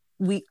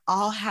we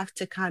all have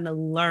to kind of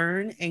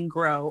learn and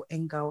grow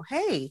and go,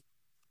 hey.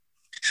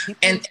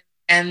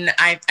 And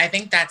I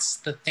think that's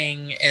the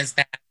thing is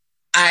that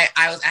I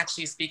was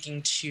actually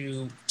speaking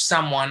to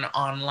someone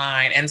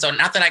online. And so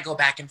not that I go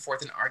back and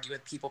forth and argue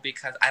with people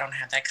because I don't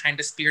have that kind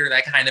of spirit or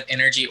that kind of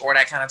energy or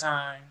that kind of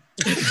time.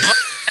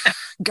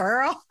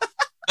 Girl.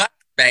 But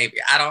baby,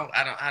 I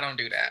don't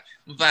do that.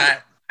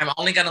 But I'm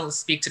only going to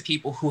speak to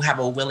people who have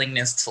a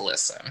willingness to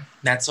listen.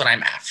 That's what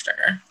I'm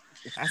after.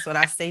 That's what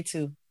I say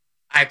too.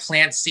 I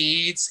plant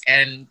seeds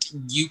and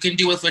you can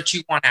do with what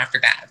you want after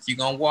that. If you're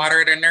going to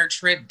water it or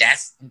nurture it,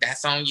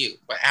 that's on you.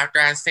 But after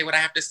I say what I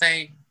have to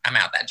say, I'm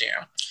out that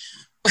jam.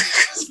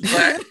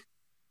 But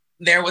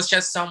there was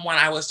just someone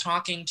I was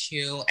talking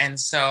to. And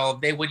so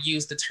they would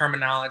use the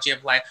terminology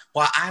of like,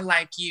 well, I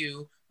like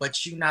you,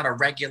 but you're not a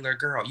regular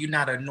girl. You're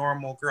not a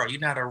normal girl.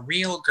 You're not a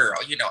real girl,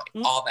 you know,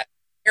 all that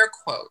air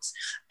quotes.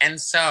 And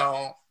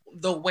so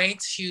the way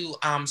to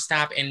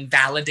stop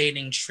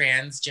invalidating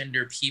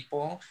transgender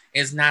people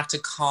is not to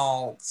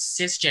call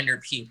cisgender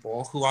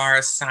people who are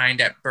assigned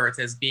at birth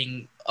as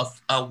being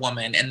a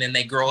woman and then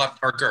they grow up,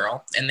 or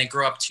girl, and they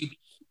grow up to be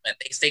human.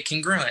 They stay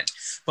congruent,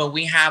 but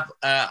we have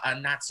a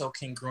not so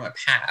congruent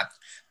path.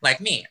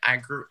 Like me,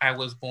 I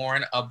was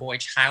born a boy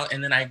child,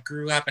 and then I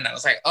grew up and I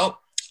was like, oh,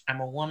 I'm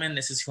a woman,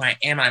 this is who I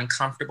am, and I'm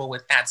comfortable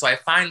with that. So I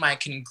find my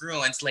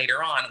congruence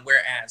later on,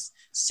 whereas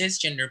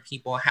cisgender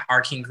people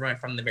are congruent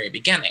from the very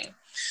beginning.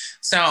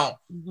 So,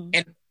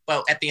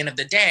 but at the end of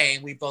the day,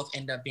 we both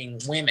end up being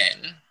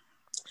women.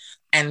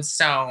 And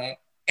so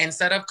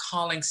instead of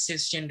calling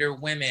cisgender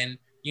women,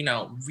 you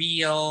know,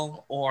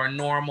 real or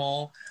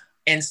normal,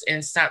 and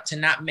stop to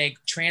not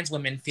make trans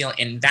women feel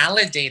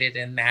invalidated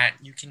in that,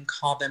 you can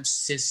call them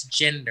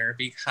cisgender,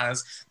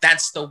 because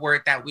that's the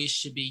word that we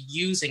should be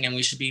using and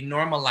we should be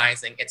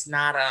normalizing. It's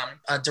not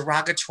a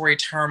derogatory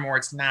term, or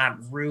it's not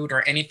rude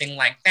or anything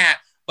like that,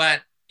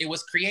 but it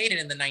was created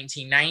in the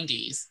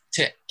 1990s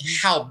to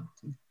help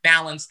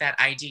balance that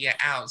idea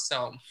out.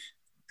 So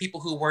people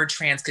who were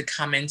trans could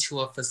come into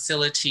a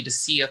facility to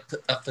see a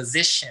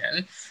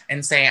physician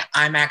and say,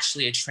 I'm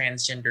actually a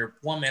transgender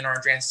woman or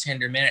a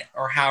transgender man,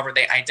 or however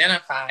they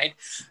identified.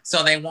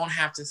 So they won't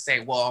have to say,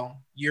 well,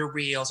 you're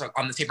real. So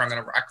on the paper, I'm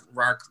going to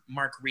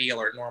mark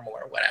real or normal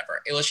or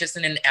whatever. It was just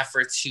in an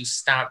effort to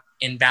stop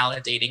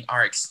invalidating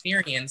our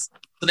experience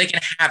so they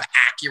can have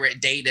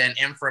accurate data and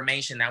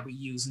information that we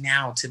use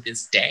now to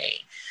this day.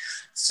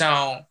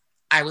 So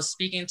I was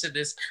speaking to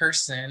this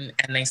person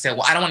and they said,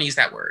 well, I don't want to use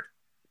that word.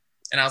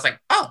 And I was like,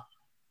 oh,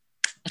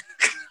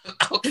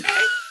 okay.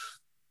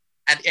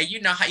 And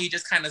you know how you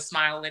just kind of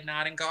smile and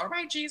nod and go, all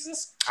right,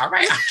 Jesus, all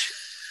right.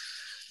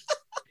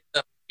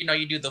 You know,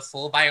 you do the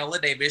full Viola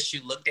Davis,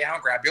 you look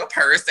down, grab your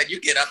purse, and you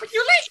get up and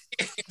you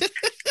leave.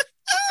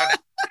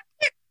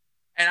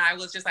 And I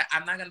was just like,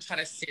 I'm not going to try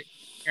to sit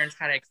here and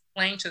try to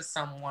explain to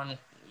someone,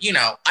 you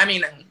know, I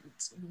mean,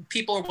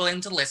 people are willing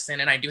to listen.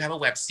 And I do have a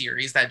web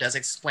series that does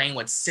explain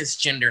what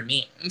cisgender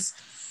means,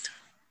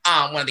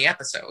 one of the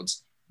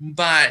episodes.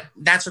 But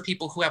that's for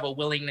people who have a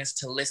willingness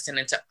to listen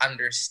and to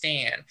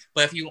understand.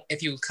 But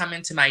if you come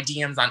into my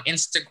DMs on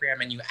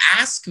Instagram and you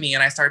ask me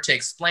and I start to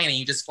explain and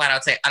you just flat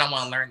out say, I don't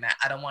want to learn that,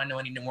 I don't want to know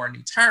any more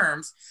new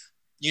terms,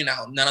 you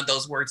know, none of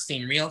those words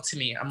seem real to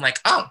me. I'm like,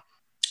 oh,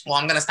 well,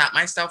 I'm going to stop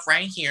myself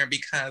right here,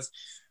 because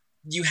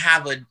you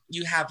have a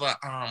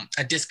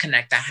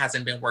disconnect that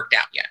hasn't been worked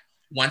out yet.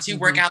 Once you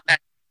work out that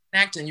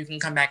disconnect, then you can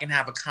come back and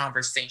have a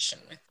conversation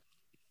with.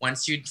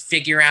 Once you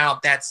figure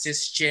out that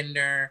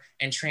cisgender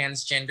and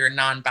transgender,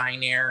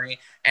 non-binary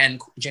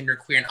and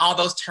genderqueer and all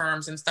those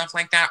terms and stuff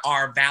like that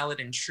are valid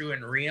and true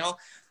and real,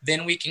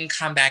 then we can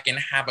come back and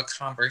have a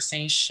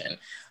conversation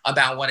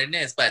about what it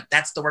is. But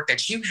that's the work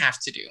that you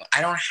have to do.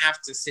 I don't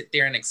have to sit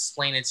there and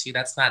explain it to you.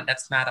 That's not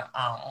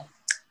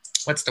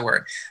what's the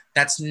word?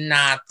 That's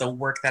not the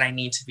work that I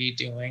need to be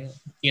doing,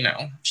 you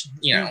know.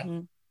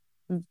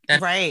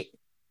 Right.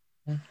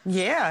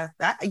 Yeah,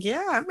 that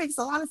makes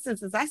a lot of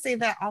sense. As I say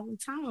that all the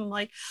time, I'm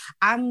like,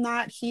 I'm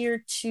not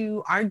here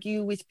to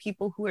argue with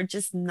people who are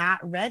just not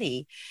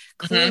ready.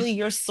 Clearly,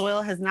 your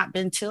soil has not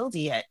been tilled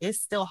yet. It's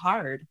still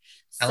hard.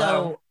 Hello.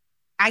 So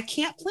I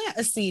can't plant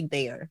a seed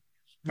there.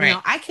 Right. You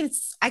know,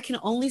 I can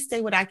only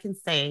say what I can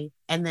say,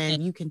 and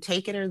then you can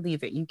take it or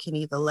leave it. You can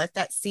either let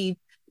that seed,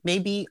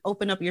 maybe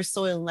open up your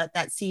soil and let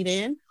that seed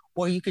in,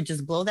 or you could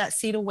just blow that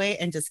seed away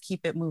and just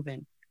keep it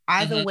moving.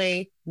 Either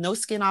way, no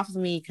skin off of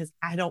me, because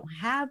I don't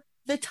have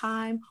the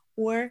time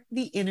or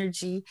the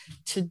energy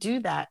to do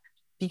that.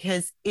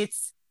 because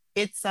it's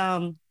it's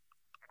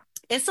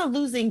a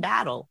losing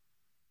battle.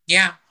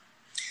 Yeah.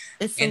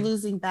 It's a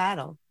losing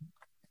battle.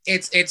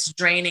 It's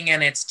draining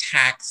and it's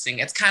taxing.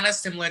 It's kind of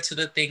similar to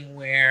the thing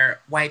where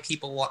white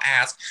people will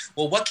ask,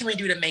 well, what can we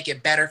do to make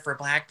it better for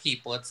Black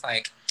people? It's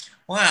like,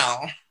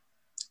 well,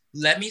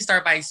 let me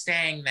start by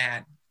saying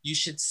that you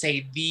should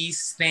say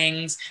these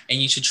things and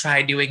you should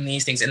try doing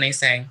these things. And they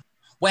say,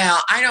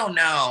 well, I don't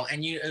know.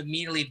 And you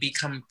immediately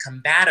become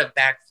combative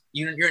back.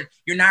 You're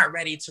not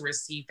ready to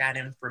receive that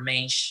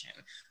information.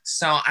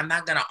 So I'm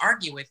not going to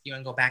argue with you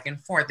and go back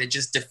and forth. It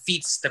just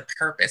defeats the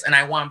purpose. And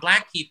I want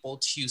Black people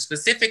to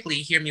specifically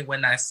hear me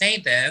when I say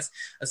this,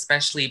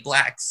 especially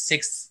Black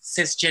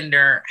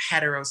cisgender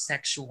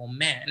heterosexual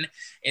men,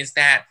 is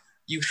that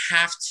you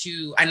have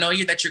to, I know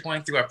that you're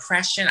going through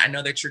oppression. I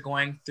know that you're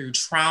going through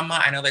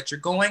trauma. I know that you're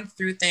going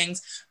through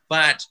things,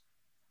 but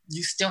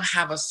you still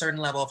have a certain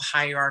level of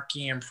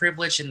hierarchy and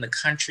privilege in the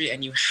country,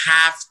 and you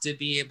have to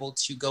be able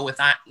to go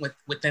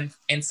within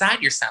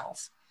inside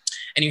yourself,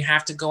 and you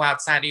have to go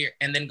outside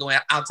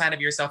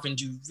of yourself and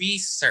do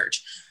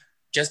research.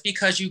 Just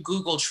because you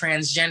Google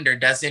transgender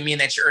doesn't mean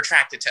that you're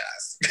attracted to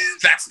us.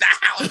 That's not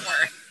how it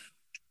works.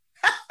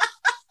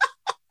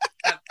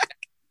 That's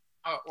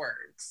how it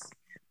works.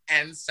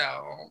 And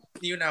so,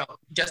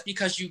 just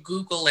because you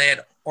Google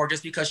it, or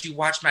just because you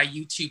watch my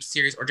YouTube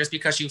series, or just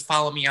because you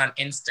follow me on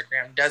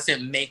Instagram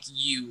doesn't make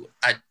you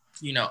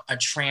a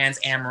trans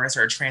amorous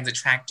or a trans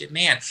attracted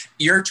man.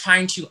 You're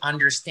trying to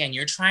understand,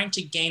 you're trying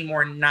to gain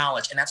more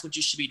knowledge. And that's what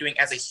you should be doing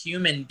as a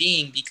human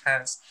being,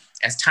 because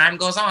as time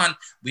goes on,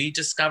 we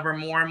discover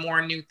more and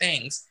more new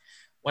things.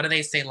 What do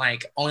they say?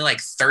 Like only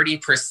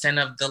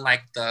 30% of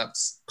the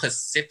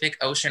Pacific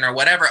Ocean or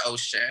whatever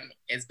ocean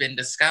has been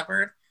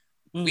discovered.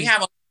 We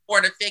have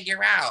more to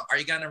figure out. Are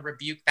you going to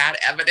rebuke that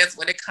evidence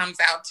when it comes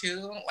out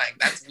too? Like,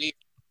 that's weird.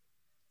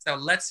 So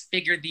let's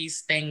figure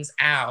these things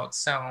out.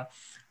 So,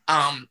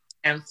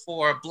 and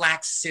for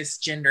Black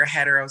cisgender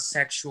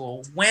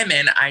heterosexual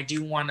women, I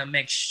do want to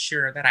make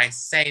sure that I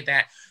say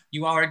that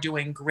you all are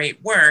doing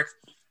great work.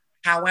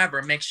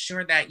 However, make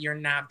sure that you're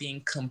not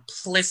being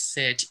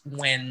complicit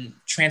when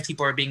trans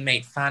people are being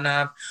made fun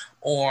of,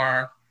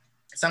 or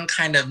some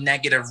kind of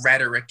negative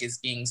rhetoric is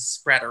being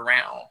spread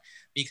around,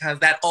 because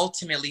that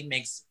ultimately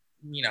makes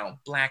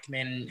Black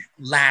men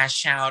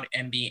lash out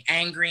and be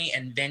angry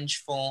and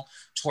vengeful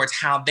towards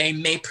how they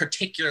may,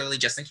 particularly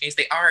just in case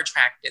they are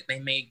attracted, they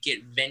may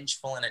get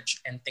vengeful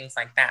and things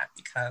like that,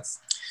 because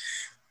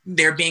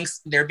they're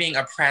being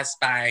oppressed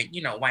by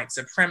white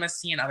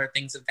supremacy and other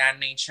things of that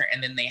nature.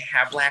 And then they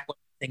have Black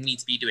women, they need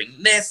to be doing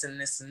this and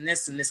this and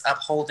this and this,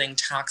 upholding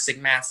toxic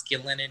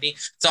masculinity.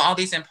 So all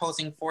these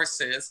imposing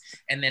forces,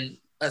 and then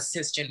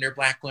cisgender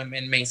Black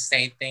women may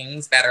say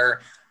things that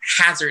are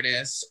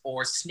hazardous,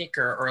 or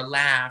snicker or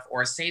laugh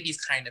or say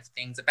these kind of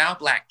things about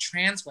Black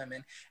trans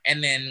women.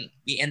 And then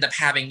we end up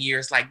having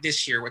years like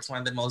this year, which is one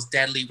of the most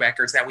deadly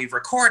records that we've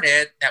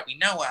recorded that we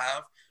know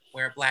of,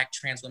 where Black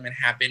trans women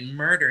have been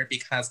murdered,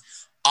 because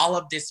all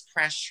of this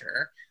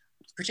pressure,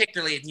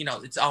 particularly,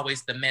 it's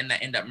always the men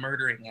that end up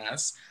murdering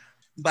us,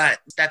 but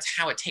that's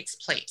how it takes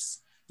place.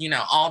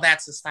 All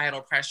that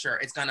societal pressure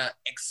is going to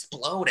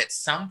explode at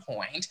some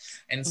point.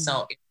 And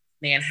so if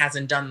man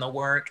hasn't done the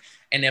work,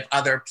 and if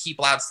other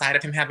people outside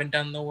of him haven't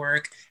done the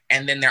work,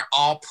 and then they're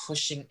all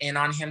pushing in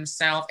on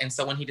himself, and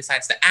so when he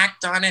decides to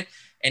act on it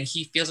and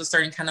he feels a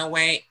certain kind of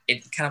way,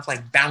 it kind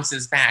of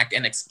bounces back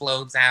and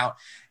explodes out.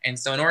 And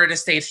so in order to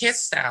save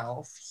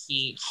himself,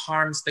 he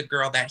harms the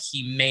girl that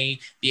he may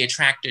be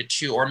attracted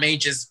to, or may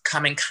just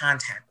come in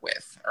contact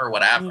with, or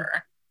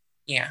whatever.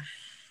 Yeah.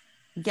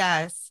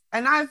 Yes.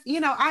 And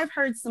I've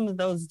heard some of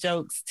those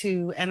jokes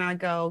too. And I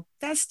go,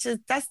 that's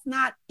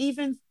not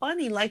even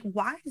funny. Like,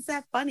 why is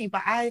that funny?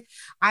 But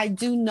I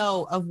do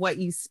know of what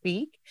you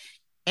speak,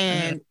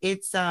 and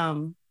it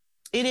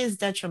is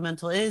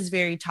detrimental. It is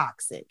very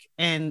toxic.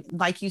 And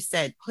like you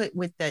said, put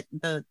with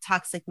the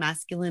toxic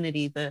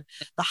masculinity, the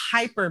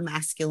hyper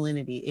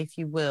masculinity, if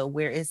you will,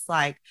 where it's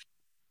like,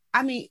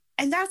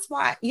 and that's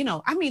why,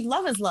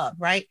 love is love,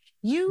 right?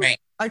 You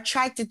are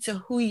attracted to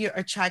who you're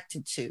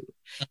attracted to.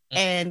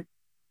 And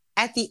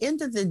at the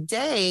end of the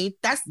day,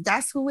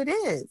 that's who it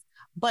is.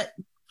 But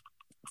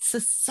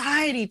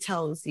society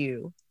tells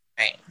you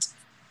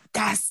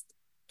that's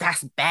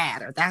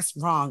bad, or that's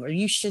wrong, or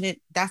you shouldn't,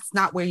 that's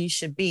not where you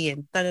should be,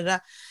 and da-da-da.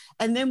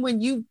 And then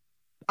when you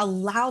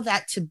allow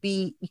that to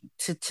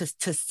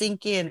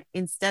sink in,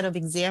 instead of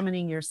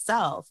examining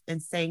yourself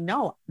and saying,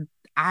 no,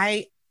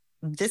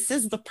 this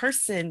is the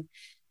person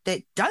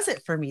that does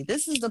it for me.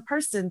 This is the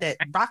person that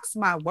rocks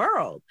my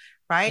world,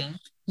 right?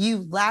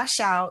 You lash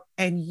out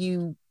and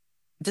you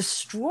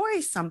destroy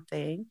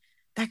something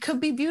that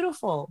could be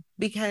beautiful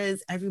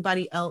because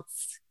everybody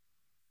else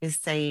is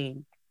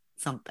saying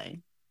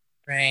something.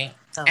 Right.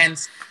 So.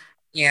 And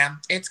yeah,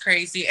 it's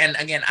crazy. And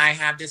again, I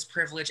have this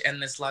privilege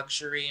and this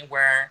luxury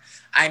where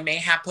I may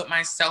have put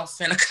myself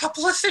in a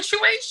couple of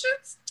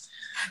situations,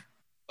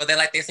 but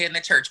they say in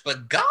the church,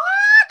 but God.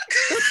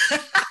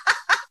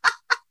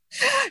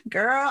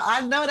 Girl,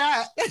 I know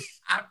that.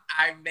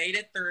 I made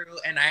it through,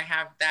 and I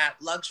have that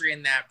luxury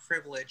and that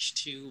privilege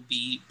to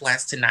be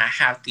blessed to not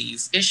have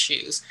these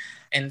issues.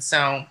 And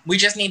so we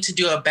just need to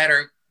do a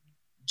better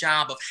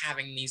job of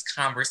having these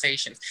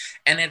conversations.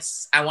 And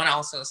I want to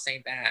also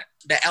say that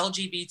the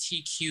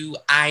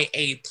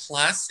LGBTQIA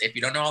plus, if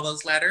you don't know all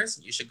those letters,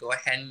 you should go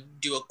ahead and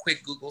do a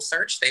quick Google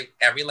search.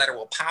 Every letter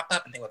will pop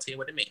up and they will tell you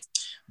what it means.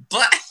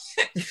 But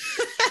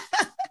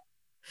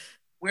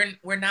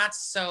we're not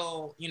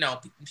so,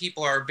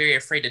 people are very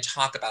afraid to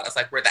talk about us.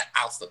 Like, we're the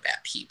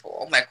alphabet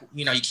people. Like,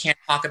 you can't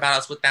talk about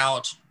us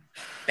without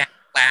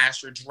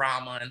backlash or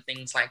drama and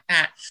things like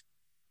that.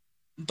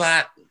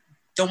 But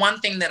the one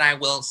thing that I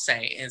will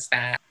say is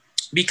that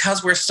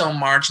because we're so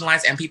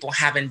marginalized and people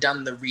haven't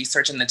done the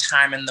research and the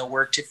time and the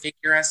work to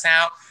figure us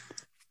out,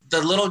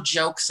 the little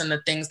jokes and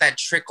the things that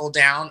trickle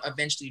down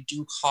eventually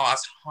do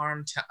cause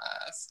harm to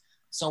us.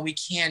 So we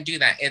can't do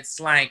that. It's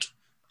like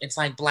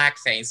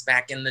blackface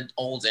back in the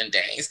olden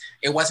days.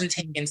 It wasn't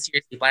taken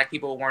seriously. Black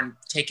people weren't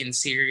taken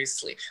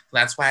seriously.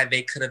 That's why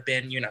they could have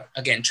been,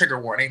 again, trigger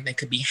warning, they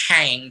could be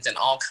hanged and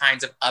all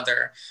kinds of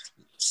other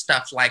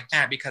stuff like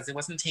that because it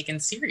wasn't taken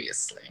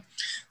seriously.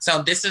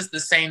 So this is the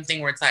same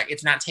thing where it's like,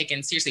 it's not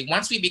taken seriously.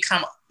 Once we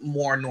become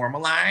more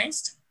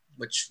normalized,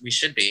 which we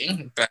should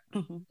be, but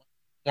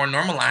more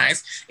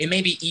normalized, it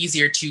may be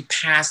easier to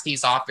pass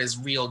these off as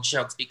real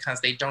jokes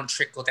because they don't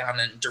trickle down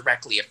and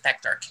directly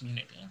affect our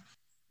community.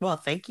 Well,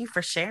 thank you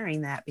for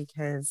sharing that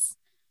because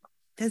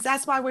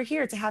that's why we're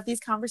here, to have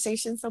these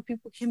conversations so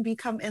people can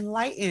become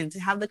enlightened, to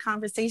have the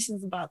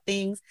conversations about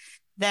things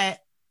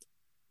that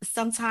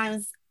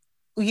sometimes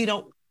you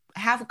don't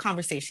have a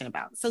conversation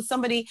about. So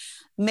somebody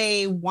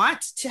may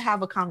want to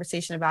have a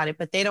conversation about it,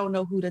 but they don't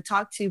know who to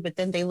talk to. But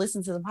then they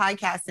listen to the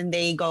podcast and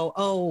they go,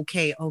 oh,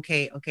 okay.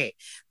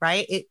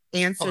 Right. It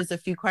answers a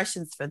few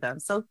questions for them.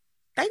 So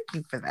thank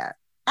you for that.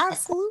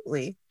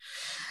 Absolutely.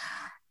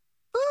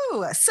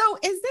 Ooh, so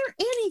is there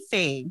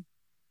anything,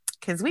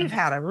 because we've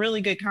had a really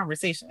good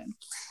conversation,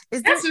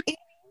 is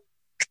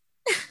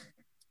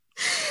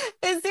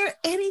there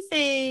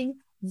anything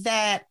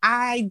that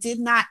I did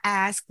not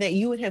ask that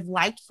you would have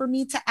liked for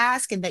me to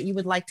ask and that you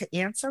would like to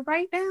answer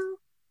right now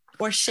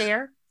or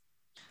share?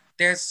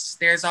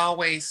 There's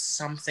always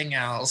something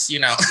else,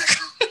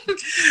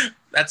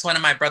 That's one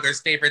of my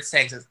brother's favorite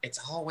sayings, is it's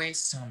always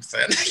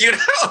something,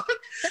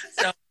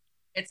 So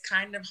it's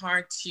kind of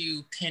hard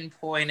to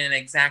pinpoint and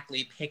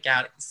exactly pick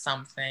out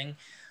something.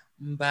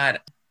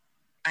 But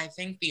I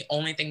think the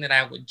only thing that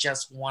I would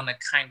just want to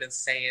kind of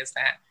say is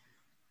that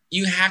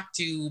you have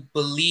to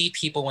believe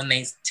people when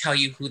they tell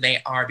you who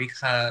they are,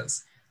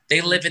 because they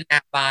live in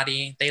that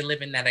body, they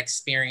live in that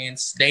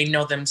experience, they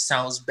know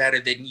themselves better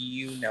than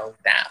you know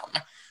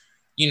them.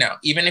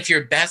 Even if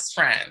you're best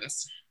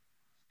friends,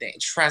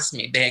 trust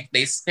me,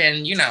 they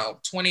spend,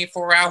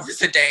 24 hours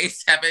a day,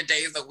 7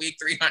 days a week,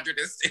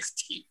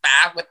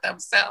 365 with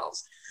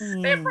themselves.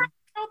 They probably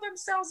know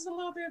themselves a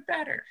little bit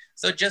better.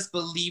 So just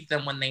believe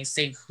them when they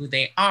say who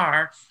they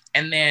are.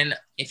 And then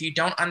if you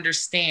don't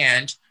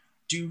understand,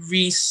 do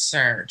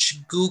research,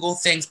 Google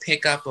things,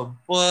 pick up a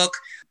book.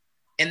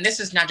 And this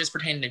is not just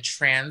pertaining to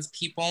trans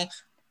people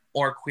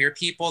or queer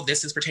people.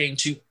 This is pertaining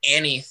to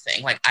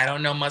anything. Like, I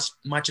don't know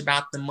much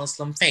about the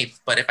Muslim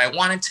faith, but if I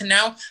wanted to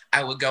know,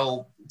 I would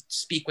go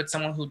speak with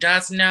someone who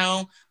does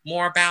know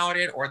more about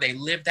it, or they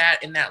live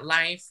that in that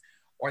life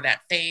or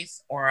that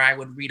faith, or I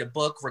would read a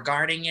book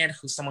regarding it,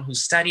 someone who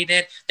studied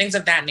it, things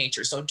of that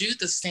nature. So do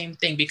the same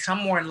thing, become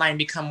more enlightened,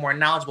 become more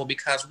knowledgeable,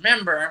 because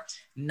remember,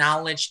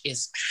 knowledge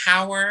is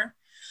power.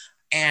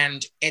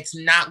 And it's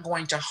not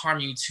going to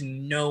harm you to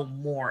know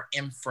more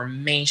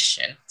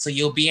information. So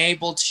you'll be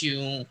able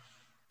to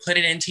put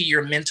it into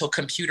your mental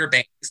computer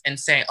base and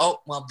say,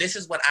 oh, well, this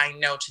is what I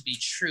know to be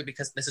true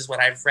because this is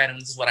what I've read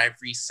and this is what I've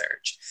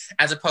researched,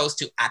 as opposed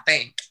to, I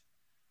think.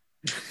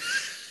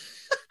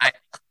 I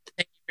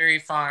take you very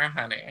far,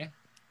 honey.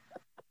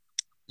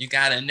 You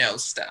gotta know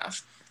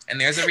stuff.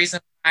 And there's a reason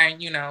why,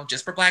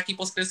 just for Black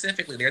people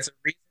specifically, there's a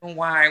reason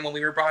why when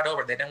we were brought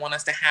over, they didn't want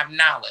us to have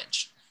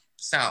knowledge.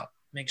 So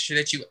make sure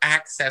that you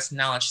access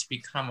knowledge to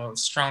become a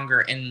stronger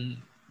and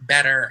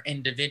better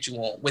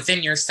individual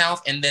within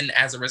yourself. And then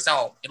as a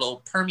result,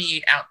 it'll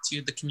permeate out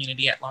to the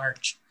community at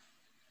large.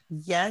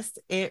 Yes,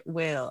 it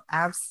will.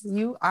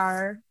 Absolutely. You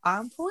are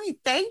on point.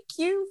 Thank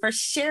you for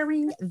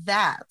sharing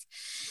that.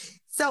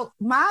 So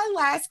my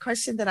last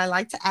question that I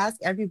like to ask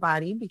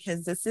everybody,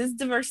 because this is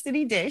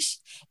Diversity Dish,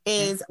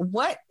 is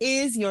what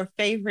is your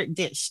favorite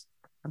dish?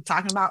 I'm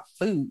talking about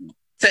food.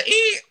 To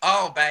eat?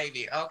 Oh,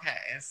 baby.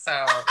 Okay.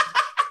 So...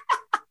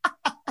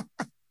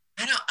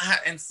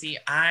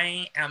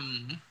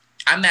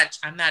 I'm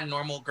that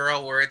normal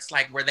girl where it's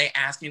like, where they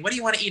ask me, what do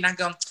you want to eat? And I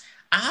go,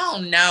 I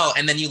don't know.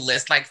 And then you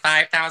list like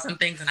 5,000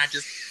 things and I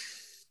just,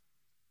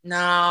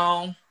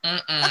 no,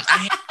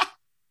 I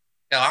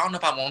don't know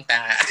if I want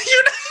that.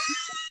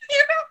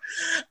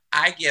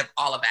 I give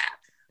all of that.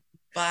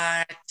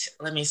 But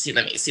let me see.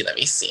 I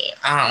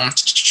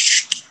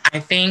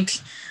think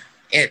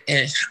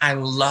I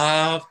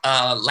love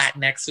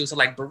Latinx food, so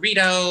like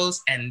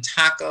burritos and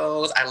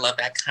tacos. I love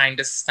that kind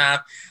of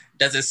stuff.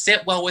 Does it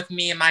sit well with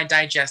me and my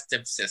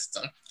digestive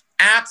system?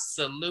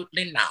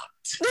 Absolutely not.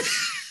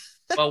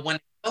 But when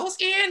it goes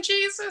in,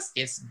 Jesus,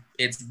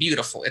 it's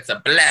beautiful. It's a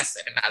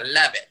blessing. I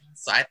love it.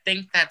 So I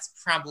think that's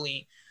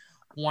probably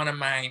one of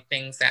my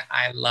things that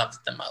I love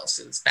the most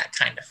is that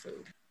kind of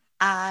food.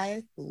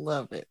 I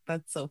love it.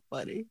 That's so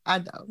funny. I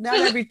know. Not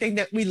everything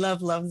that we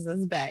love loves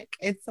us back.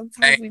 And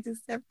sometimes we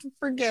just have to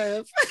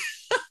forgive.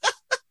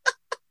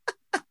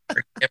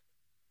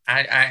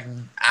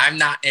 I'm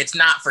not, it's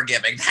not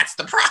forgiving. That's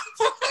the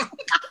problem.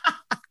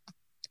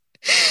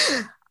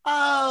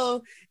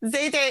 Oh,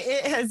 Zayday,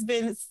 it has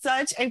been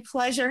such a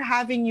pleasure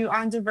having you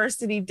on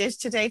Diversity Dish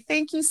today.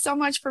 Thank you so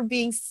much for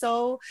being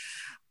so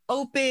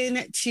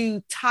open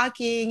to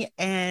talking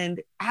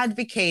and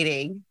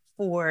advocating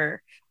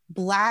for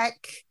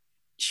Black,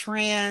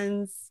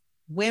 trans,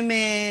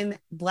 women,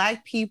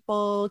 Black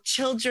people,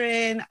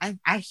 children.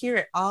 I hear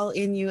it all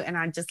in you, and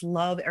I just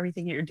love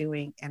everything you're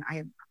doing. And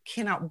I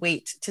cannot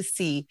wait to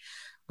see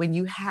when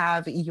you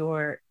have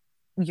your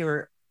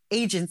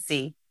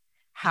agency,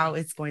 how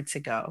it's going to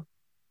go.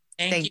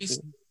 Thank you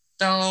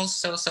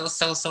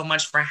so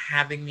much for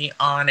having me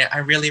on it. I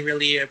really,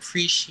 really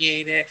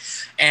appreciate it.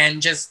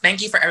 And just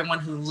thank you for everyone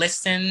who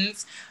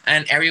listens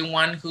and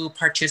everyone who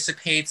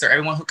participates or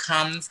everyone who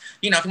comes.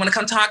 You know, if you want to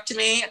come talk to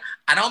me,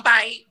 I don't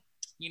bite.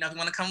 You know, if you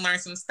want to come learn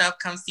some stuff,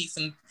 come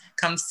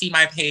see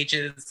my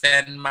pages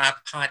and my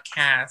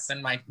podcasts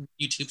and my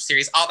YouTube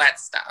series, all that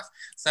stuff.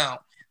 So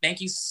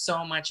thank you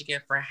so much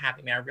again for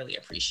having me. I really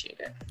appreciate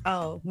it.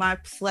 Oh, my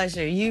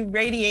pleasure. You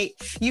radiate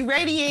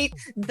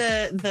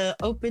the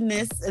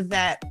openness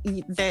that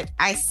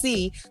I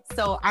see.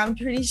 So I'm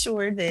pretty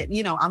sure that,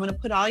 you know, I'm going to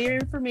put all your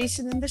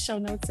information in the show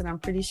notes, and I'm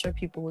pretty sure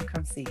people will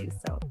come see you.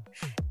 So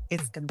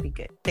it's going to be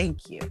good.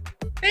 Thank you.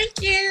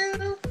 Thank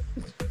you.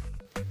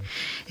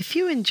 If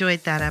you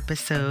enjoyed that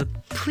episode,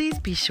 please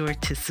be sure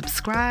to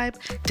subscribe,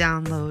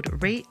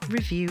 download, rate,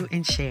 review,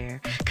 and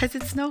share, because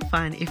it's no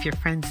fun if your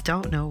friends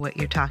don't know what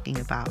you're talking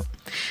about.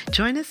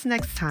 Join us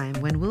next time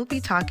when we'll be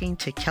talking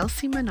to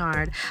Kelsey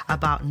Menard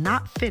about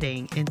not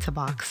fitting into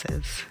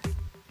boxes.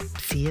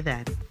 See you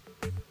then.